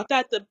 I'm worried about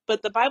that.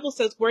 But the Bible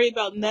says worry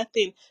about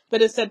nothing,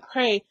 but it said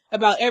pray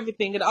about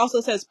everything. It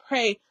also says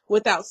pray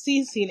without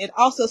ceasing. It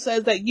also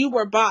says that you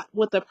were bought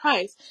with a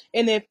price.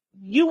 And if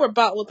you were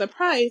bought with a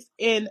price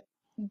and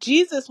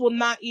Jesus will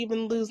not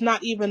even lose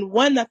not even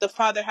one that the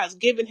Father has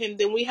given him,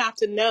 then we have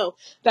to know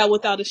that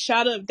without a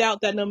shadow of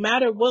doubt that no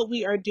matter what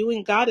we are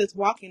doing, God is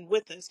walking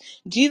with us.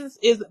 Jesus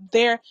is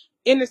there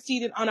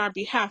interceding on our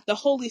behalf. The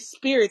Holy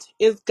Spirit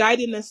is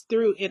guiding us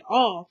through it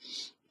all.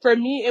 For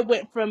me, it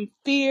went from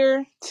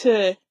fear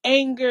to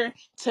anger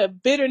to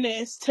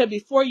bitterness to,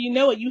 before you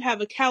know it, you have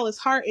a callous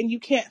heart and you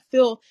can't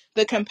feel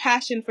the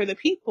compassion for the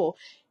people.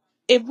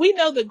 If we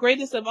know the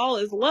greatest of all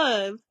is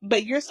love,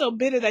 but you're so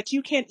bitter that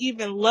you can't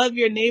even love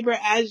your neighbor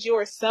as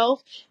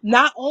yourself,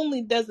 not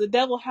only does the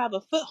devil have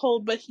a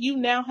foothold, but you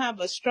now have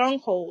a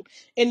stronghold.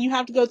 And you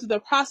have to go through the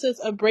process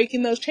of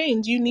breaking those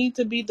chains. You need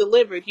to be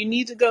delivered. You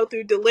need to go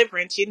through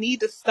deliverance. You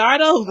need to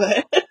start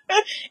over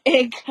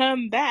and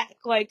come back.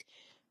 Like,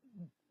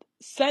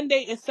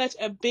 Sunday is such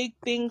a big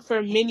thing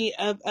for many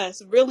of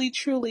us, really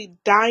truly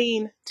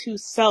dying to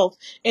self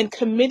and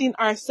committing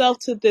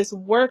ourselves to this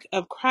work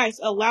of Christ,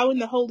 allowing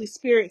the Holy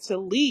Spirit to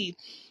lead.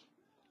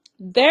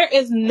 There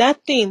is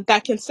nothing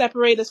that can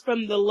separate us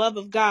from the love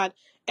of God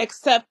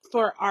except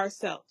for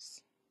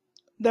ourselves.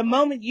 The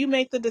moment you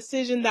make the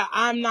decision that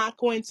I'm not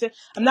going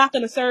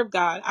to serve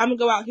God, I'm going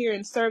to go out here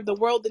and serve the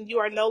world, then you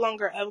are no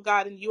longer of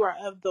God and you are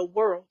of the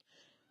world.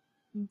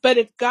 But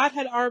if God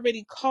had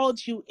already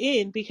called you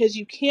in, because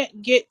you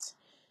can't get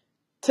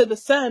to the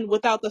Son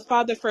without the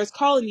Father first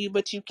calling you,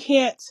 but you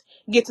can't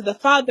get to the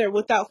Father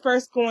without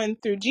first going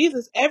through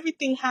Jesus.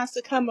 Everything has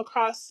to come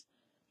across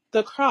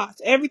the cross.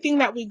 Everything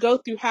that we go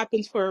through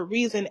happens for a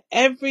reason.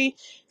 Every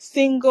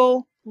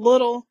single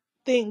little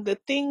thing, the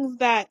things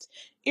that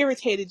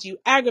irritated you,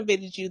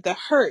 aggravated you, the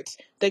hurt,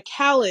 the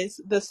callous,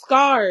 the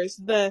scars,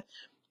 the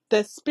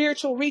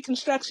spiritual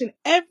reconstruction,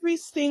 every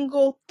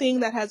single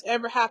thing that has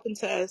ever happened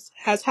to us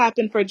has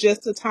happened for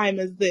just a time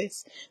as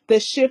this. The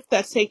shift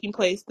that's taking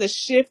place, the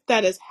shift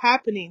that is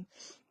happening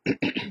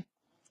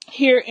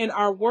here in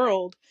our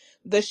world,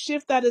 the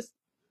shift that is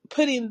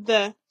putting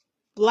the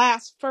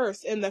last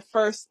first and the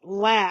first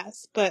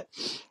last. But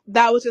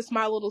that was just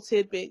my little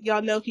tidbit.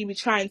 Y'all know he be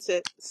trying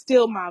to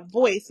steal my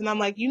voice, and I'm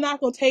like, you're not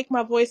gonna take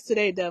my voice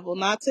today, devil.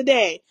 Not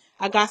today.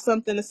 I got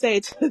something to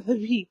say to the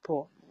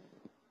people.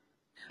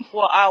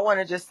 Well, I want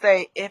to just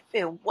say, if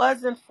it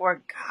wasn't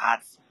for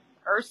God's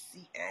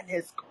mercy and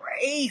his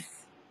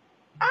grace,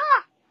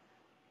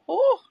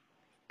 oh,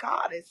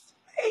 God is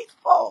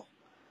faithful,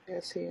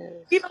 Yes, he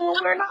is. even when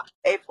we're not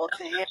faithful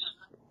to him.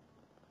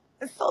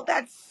 And so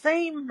that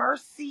same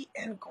mercy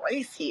and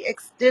grace he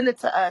extended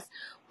to us,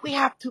 we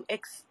have to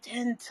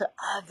extend to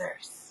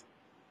others.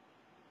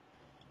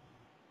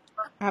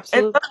 And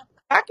Absolutely.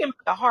 that can be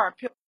a hard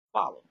pill to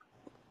swallow.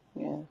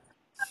 Yeah.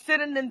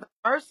 Sitting in the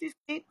mercy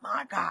seat,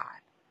 my God.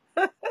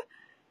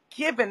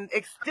 Giving,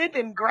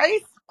 extending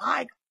grace,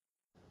 my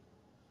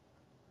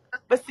God.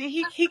 But see,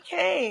 he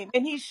came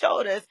and he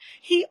showed us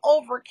he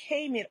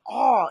overcame it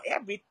all.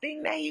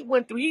 Everything that he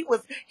went through,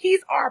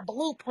 he's our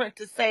blueprint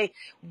to say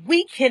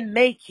we can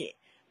make it.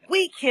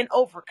 We can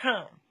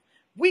overcome.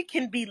 We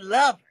can be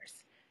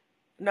lovers.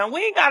 Now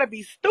we ain't gotta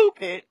be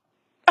stupid.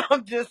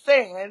 I'm just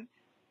saying,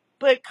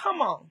 but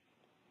come on.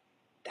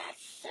 That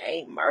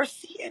same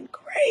mercy and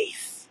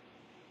grace.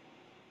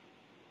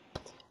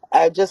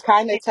 Just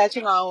kind of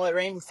touching on what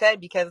Raimi said,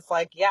 because it's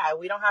like, yeah,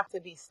 we don't have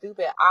to be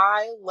stupid.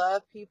 I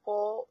love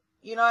people,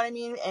 you know what I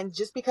mean? And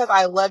just because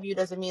I love you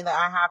doesn't mean that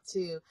I have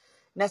to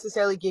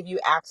necessarily give you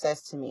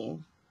access to me.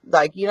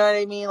 Like, you know what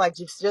I mean? Like,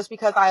 just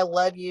because I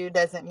love you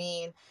doesn't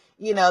mean,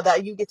 you know,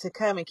 that you get to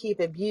come and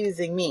keep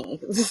abusing me.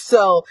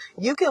 So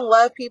you can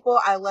love people.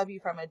 I love you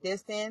from a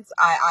distance.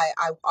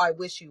 I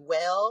wish you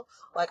well.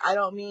 Like, I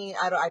don't mean,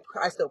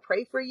 I still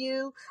pray for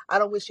you. I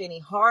don't wish any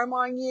harm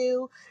on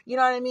you. You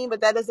know what I mean?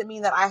 But that doesn't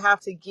mean that I have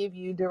to give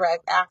you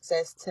direct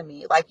access to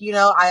me. Like, you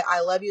know,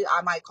 I love you.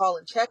 I might call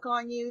and check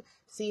on you,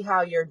 see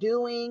how you're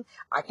doing.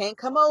 I can't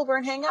come over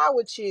and hang out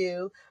with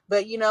you,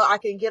 but, you know, I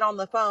can get on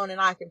the phone and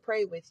I can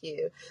pray with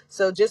you.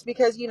 So just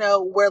because, you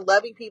know, we're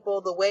loving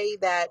people the way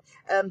that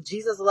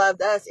Jesus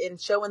loved us and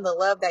showing the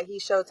love that he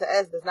showed to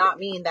us does not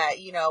mean that,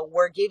 you know,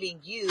 we're giving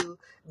you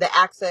the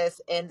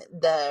access and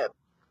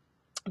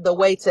the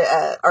way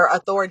to or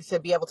authority to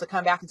be able to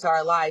come back into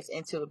our lives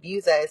and to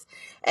abuse us.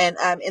 And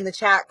in the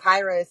chat,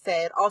 Kyra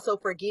said, also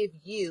forgive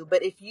you,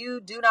 but if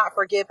you do not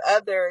forgive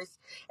others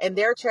and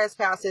their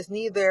trespasses,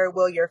 neither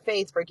will your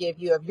faith forgive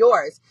you of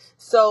yours.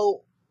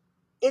 So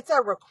it's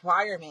a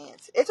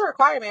requirement. It's a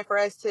requirement for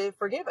us to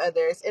forgive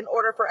others in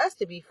order for us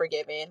to be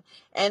forgiven.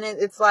 And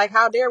it's like,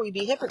 how dare we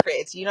be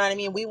hypocrites? You know what I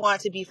mean? We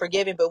want to be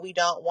forgiven, but we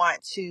don't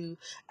want to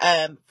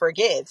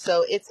forgive.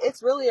 So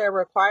it's really a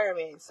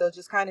requirement. So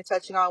just kind of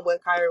touching on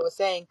what Kyra was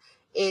saying,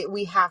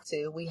 we have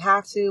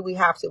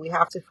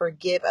to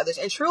forgive others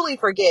and truly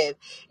forgive.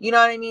 You know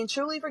what I mean?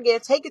 Truly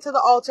forgive. Take it to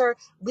the altar.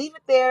 Leave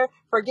it there.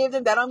 Forgive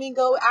them. That don't mean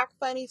go act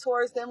funny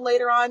towards them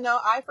later on. No,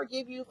 I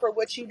forgive you for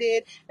what you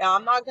did. Now,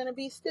 I'm not going to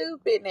be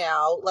stupid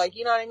now, like,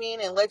 you know what I mean,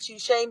 and let you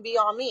shame be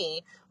on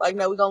me. Like,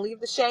 no, we're going to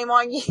leave the shame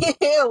on you.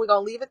 We're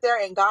going to leave it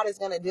there, and God is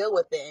going to deal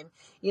with them.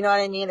 You know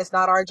what I mean? It's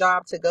not our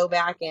job to go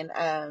back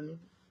and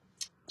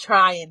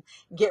try and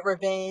get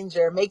revenge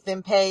or make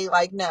them pay.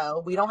 Like,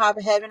 no, we don't have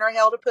a heaven or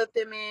hell to put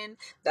them in.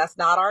 That's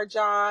not our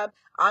job.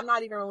 I'm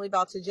not even really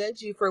about to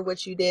judge you for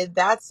what you did.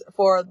 That's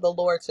for the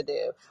Lord to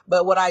do.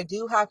 But what I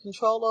do have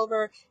control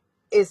over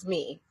is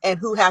me and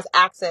who has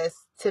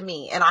access to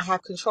me. And I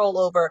have control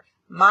over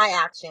my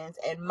actions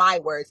and my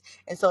words.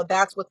 And so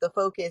that's what the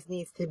focus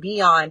needs to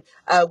be on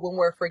when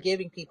we're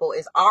forgiving people,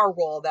 is our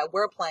role that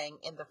we're playing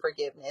in the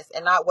forgiveness,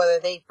 and not whether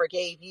they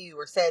forgave you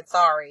or said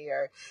sorry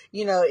or,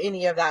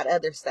 any of that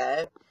other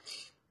stuff.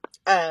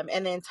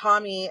 And then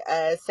Tommy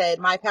said,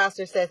 my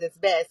pastor says it's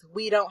best.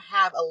 We don't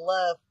have a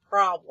love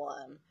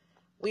problem.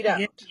 We Yeah.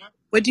 don't.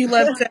 Would you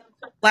love to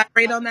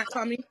elaborate on that,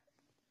 Tommy?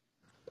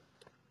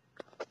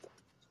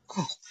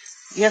 Oh,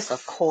 yes,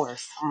 of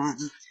course.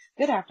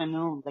 Good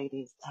afternoon,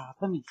 ladies.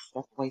 Let me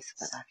step away so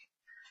that I can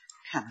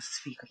kind of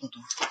speak a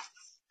little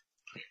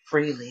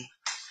freely.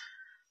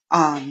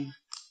 Um,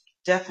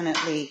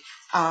 Definitely.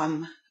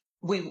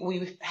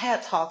 We've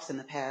had talks in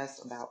the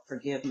past about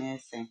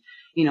forgiveness, and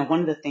one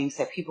of the things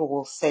that people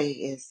will say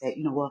is that,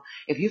 well,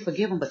 if you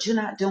forgive them but you're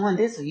not doing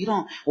this, or you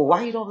don't, well,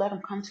 why you don't let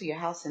them come to your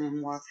house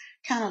anymore?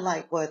 Kind of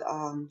like what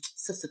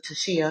Sister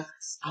Tashia,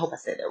 I hope I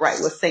said that right,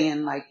 was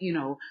saying, like,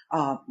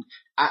 I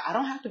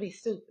don't have to be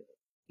stupid.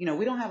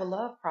 We don't have a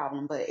love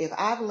problem, but if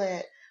I've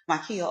let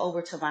Makia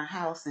over to my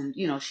house and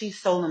she's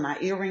stolen my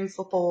earrings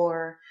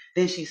before,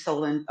 then she's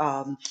stolen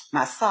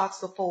my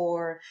socks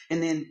before,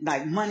 and then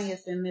like money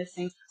has been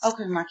missing.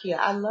 Okay, Markia,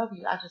 I love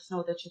you. I just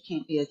know that you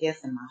can't be a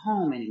guest in my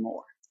home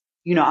anymore.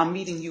 I'm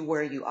meeting you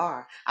where you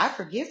are. I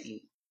forgive you.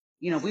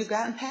 We've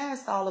gotten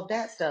past all of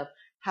that stuff.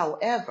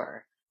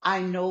 However,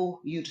 I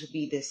know you to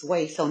be this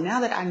way. So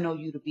now that I know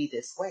you to be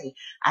this way,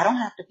 I don't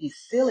have to be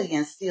silly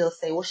and still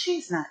say, well,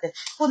 she's not that.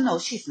 Well, no,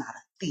 she's not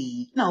a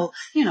thief. No,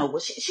 well,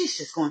 she's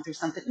just going through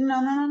something.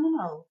 No, no, no, no,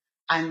 no.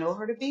 I know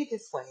her to be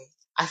this way.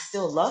 I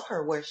still love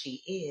her where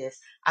she is.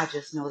 I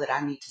just know that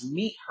I need to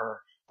meet her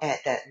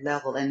at that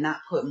level and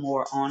not put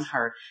more on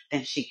her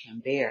than she can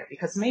bear.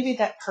 Because maybe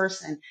that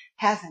person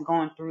hasn't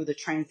gone through the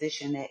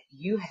transition that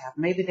you have.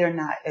 Maybe they're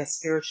not as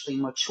spiritually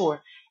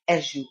mature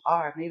as you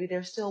are. Maybe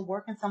they're still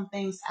working some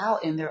things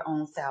out in their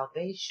own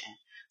salvation.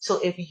 So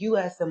if you,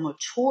 as a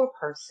mature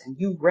person,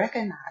 you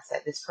recognize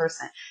that this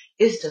person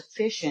is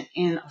deficient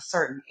in a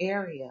certain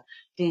area,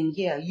 then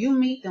yeah, you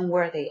meet them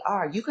where they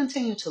are. You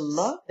continue to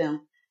love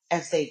them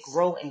as they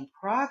grow in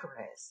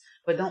progress,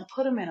 but don't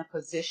put them in a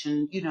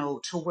position,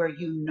 to where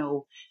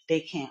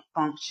they can't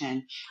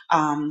function.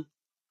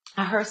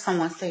 I heard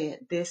someone say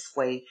it this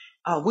way: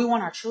 we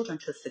want our children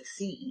to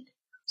succeed,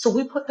 so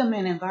we put them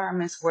in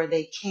environments where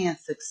they can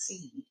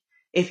succeed.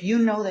 If you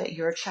know that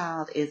your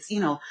child is,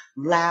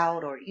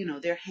 loud, or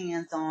they're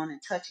hands-on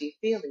and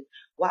touchy-feely,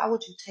 why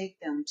would you take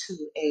them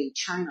to a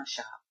china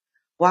shop?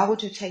 Why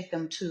would you take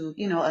them to,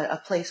 a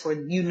place where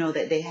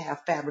that they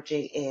have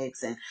Fabergé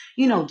eggs and,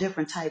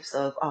 different types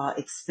of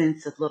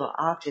expensive little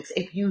objects,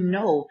 if you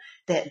know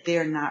that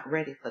they're not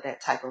ready for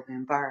that type of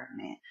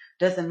environment?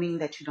 Doesn't mean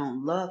that you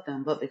don't love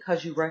them, but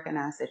because you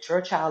recognize that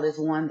your child is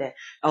one that,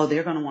 oh,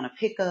 they're going to want to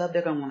pick up,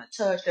 they're going to want to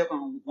touch, they're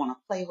going to want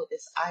to play with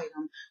this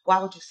item, why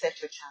would you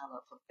set your child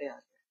up for failure?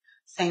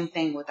 Same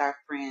thing with our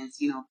friends,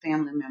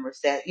 family members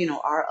that,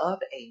 are of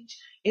age.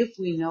 If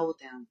we know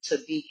them to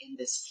be in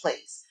this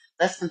place,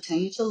 let's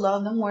continue to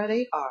love them where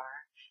they are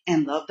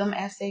and love them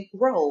as they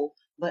grow,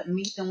 but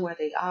meet them where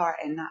they are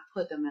and not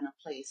put them in a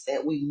place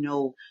that we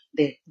know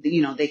that,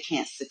 they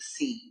can't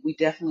succeed. We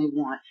definitely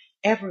want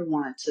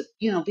everyone to,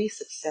 be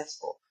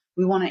successful.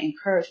 We want to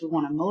encourage, we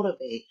want to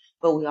motivate,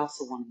 but we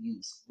also want to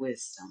use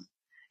wisdom.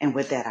 And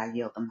with that, I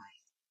yield the mic.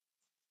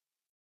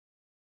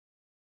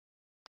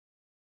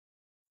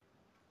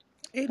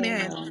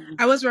 Amen. Amen.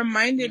 I was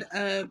reminded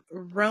of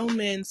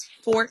Romans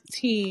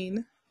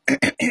 14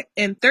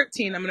 and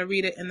 13. I'm going to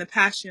read it in the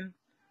Passion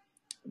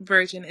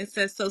Version. It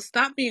says, so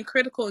stop being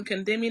critical and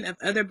condemning of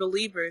other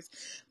believers,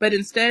 but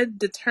instead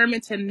determine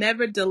to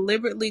never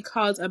deliberately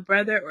cause a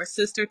brother or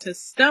sister to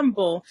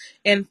stumble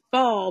and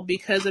fall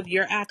because of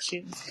your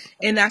actions.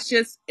 And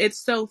it's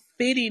so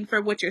fitting for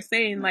what you're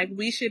saying. Like,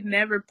 we should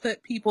never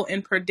put people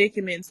in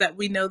predicaments that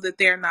we know that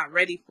they're not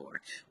ready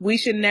for. We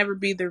should never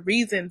be the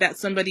reason that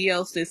somebody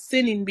else is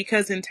sinning,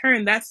 because in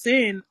turn that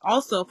sin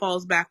also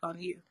falls back on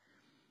you.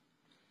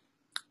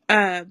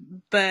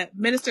 But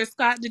Minister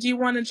Scott, did you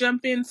want to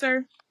jump in,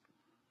 sir?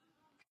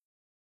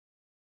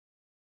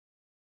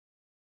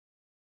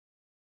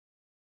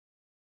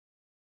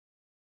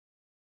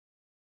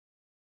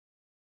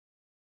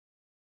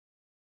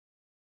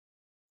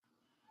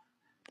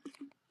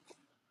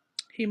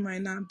 He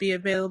might not be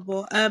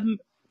available.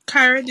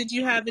 Kyra, did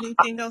you have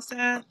anything else to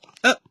add?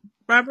 Oh,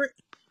 Robert?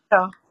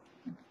 No,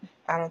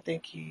 I don't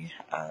think he.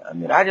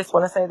 I just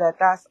want to say that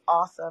that's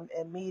awesome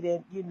and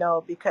needed,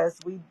 because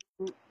we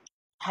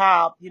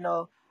have,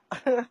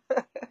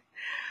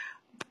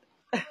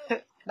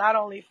 not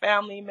only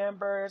family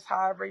members,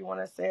 however you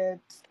want to say it,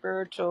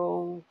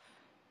 spiritual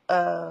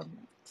um,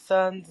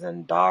 sons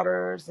and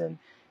daughters, and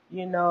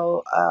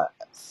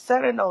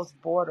setting those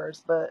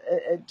borders. But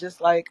it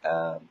just like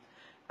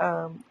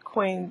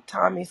Queen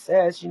Tommy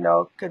says,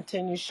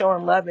 continue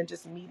showing love and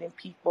just meeting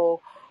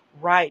people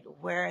right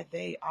where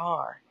they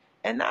are,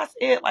 and that's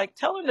it. Like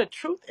telling the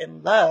truth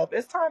in love.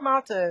 It's time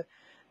out to,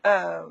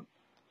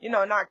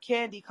 not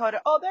candy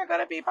coated. Oh, they're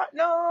gonna be fine.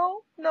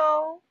 No,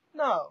 no,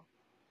 no.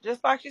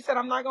 Just like she said,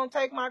 I'm not gonna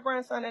take my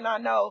grandson, and I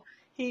know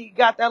he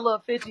got that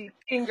little fidgy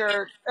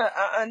finger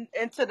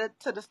into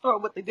the store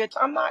with the good.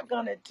 I'm not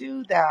gonna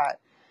do that.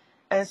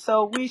 And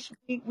so we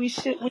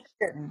shouldn't.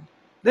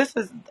 This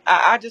is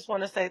I just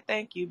want to say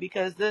thank you,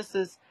 because this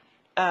is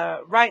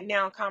right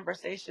now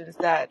conversations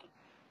that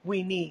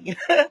we need.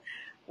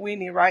 We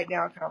need right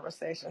now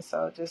conversations.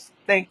 So just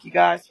thank you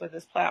guys for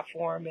this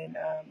platform, and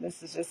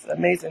this is just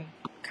amazing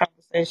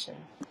conversation.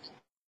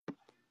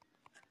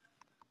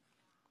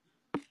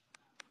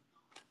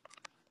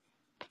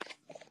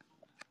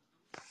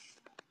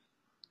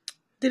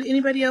 Did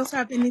anybody else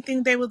have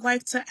anything they would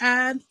like to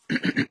add?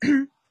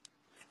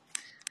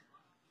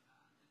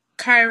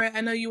 Kyra,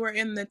 I know you were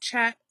in the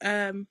chat.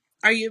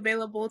 Are you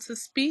available to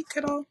speak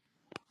at all?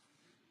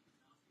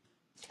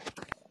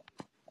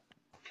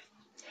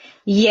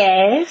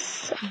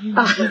 Yes.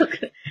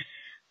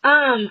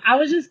 I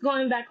was just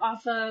going back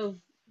off of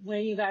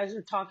when you guys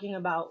were talking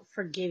about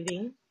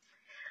forgiving.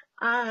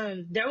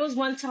 There was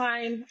one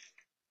time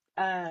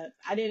I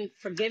didn't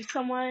forgive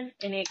someone,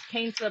 and it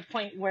came to a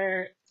point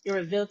where it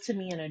revealed to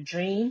me in a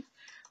dream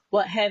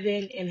what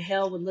heaven and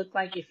hell would look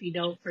like if you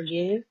don't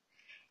forgive.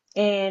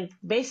 And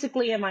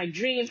basically, in my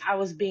dream, I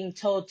was being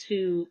told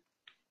to,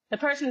 the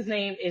person's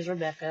name is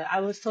Rebecca. I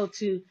was told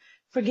to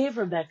forgive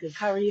Rebecca.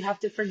 Kyra, you have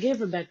to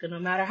forgive Rebecca. No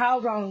matter how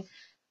wrong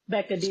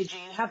Becca did,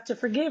 you have to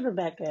forgive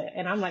Rebecca.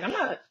 And I'm like, I'm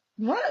not,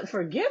 what?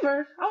 Forgive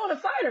her? I want to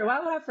fight her. Why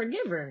would I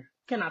forgive her?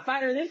 Can I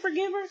fight her then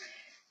forgive her?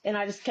 And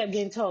I just kept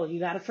getting told, you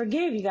got to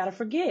forgive, you got to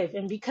forgive.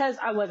 And because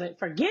I wasn't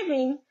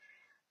forgiving,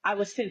 I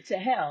was sent to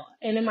hell.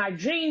 And in my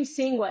dream,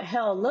 seeing what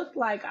hell looked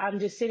like, I'm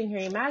just sitting here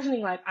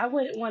imagining, like, I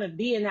wouldn't want to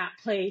be in that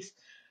place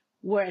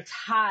where it's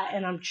hot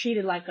and I'm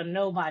treated like a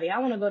nobody. I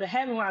want to go to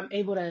heaven where I'm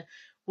able to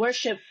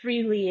worship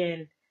freely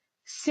and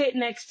sit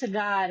next to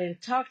God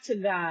and talk to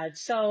God.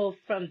 So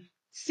from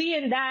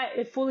seeing that,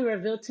 it fully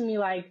revealed to me,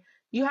 like,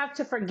 you have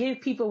to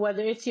forgive people,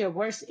 whether it's your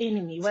worst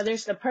enemy, whether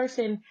it's the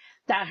person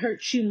that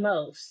hurts you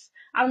most.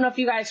 I don't know if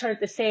you guys heard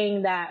the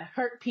saying that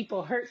hurt,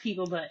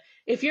 but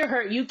if you're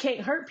hurt, you can't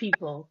hurt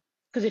people.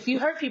 Because if you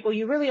hurt people,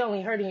 you're really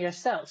only hurting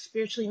yourself,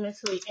 spiritually,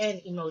 mentally,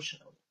 and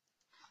emotionally.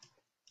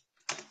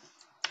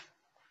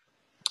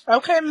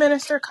 Okay,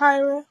 Minister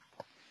Kyra,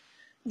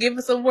 give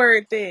us a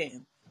word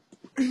then.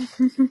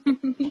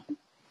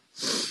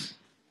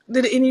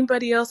 Did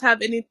anybody else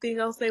have anything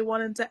else they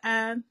wanted to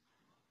add?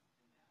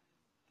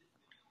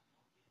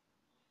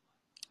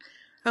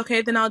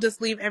 Okay, then I'll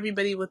just leave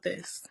everybody with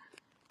this.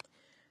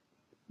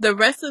 The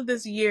rest of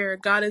this year,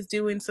 God is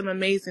doing some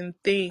amazing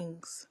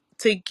things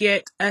to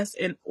get us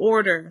in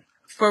order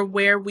for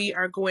where we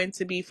are going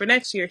to be for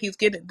next year. He's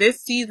getting,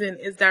 this season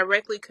is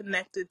directly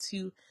connected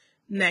to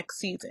next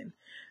season.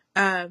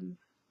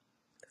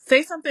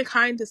 Say something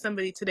kind to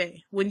somebody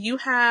today. When you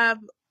have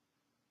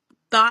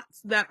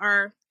thoughts that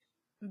are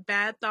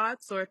bad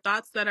thoughts, or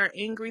thoughts that are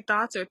angry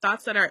thoughts, or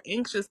thoughts that are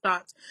anxious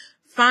thoughts,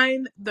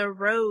 find the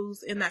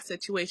rose in that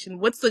situation.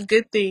 What's the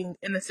good thing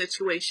in the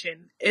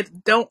situation?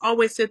 Don't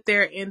always sit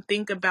there and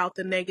think about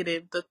the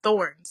negative, the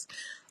thorns.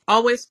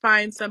 Always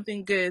find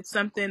something good,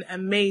 something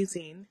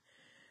amazing.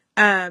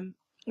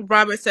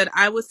 Robert said,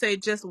 I would say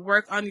just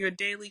work on your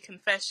daily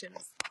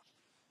confessions,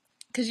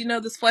 because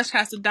this flesh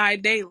has to die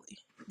daily,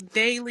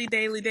 daily,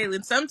 daily, daily.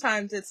 And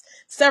sometimes it's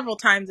several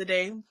times a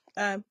day,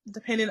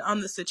 depending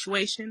on the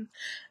situation.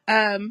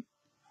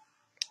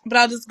 But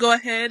I'll just go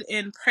ahead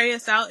and pray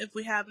us out if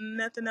we have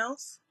nothing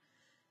else.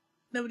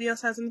 Nobody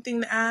else has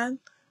anything to add?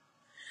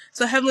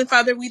 So, Heavenly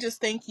Father, we just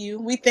thank you.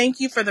 We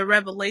thank you for the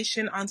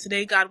revelation on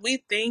today, God.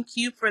 We thank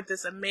you for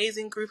this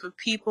amazing group of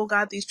people,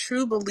 God, these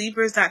true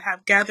believers that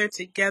have gathered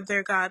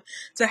together, God,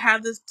 to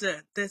have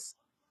this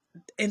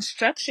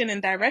instruction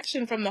and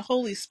direction from the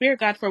Holy Spirit,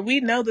 God, for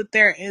we know that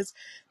there is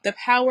the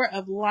power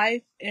of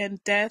life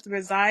and death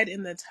reside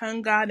in the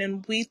tongue, God,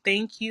 and we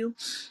thank you.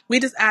 We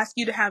just ask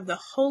you to have the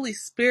Holy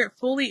Spirit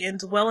fully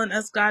indwell in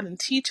us, God, and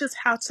teach us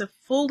how to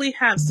fully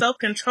have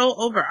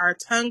self-control over our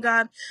tongue,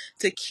 God,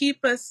 to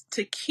keep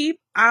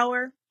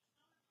our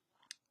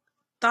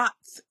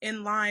thoughts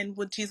in line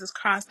with Jesus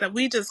Christ, that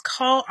we just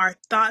call our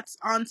thoughts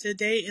on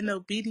today in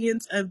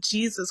obedience of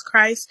Jesus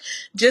Christ,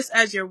 just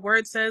as your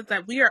word says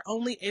that we are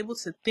only able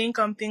to think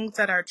on things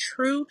that are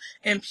true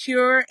and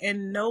pure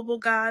and noble,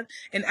 God.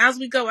 And as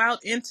we go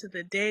out into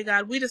the day,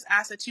 God, we just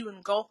ask that you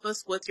engulf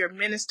us with your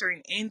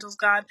ministering angels,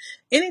 God.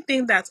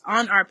 Anything that's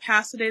on our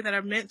path today that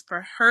are meant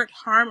for hurt,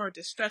 harm, or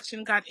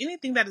destruction, God,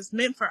 anything that is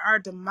meant for our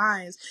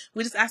demise,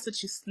 we just ask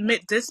that you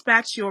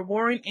dispatch your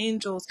warring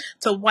angels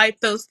to wipe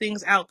those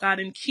things out, God,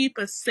 and keep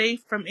us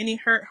safe from any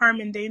hurt,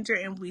 harm, and danger.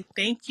 And we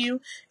thank you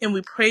and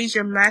we praise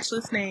your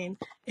matchless name.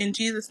 In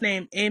Jesus'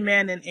 name,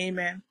 amen and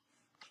amen.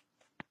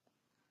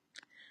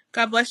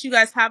 God bless you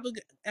guys. Have an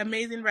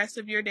amazing rest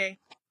of your day.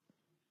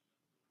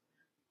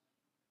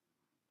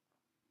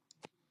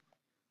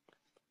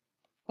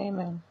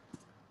 Amen.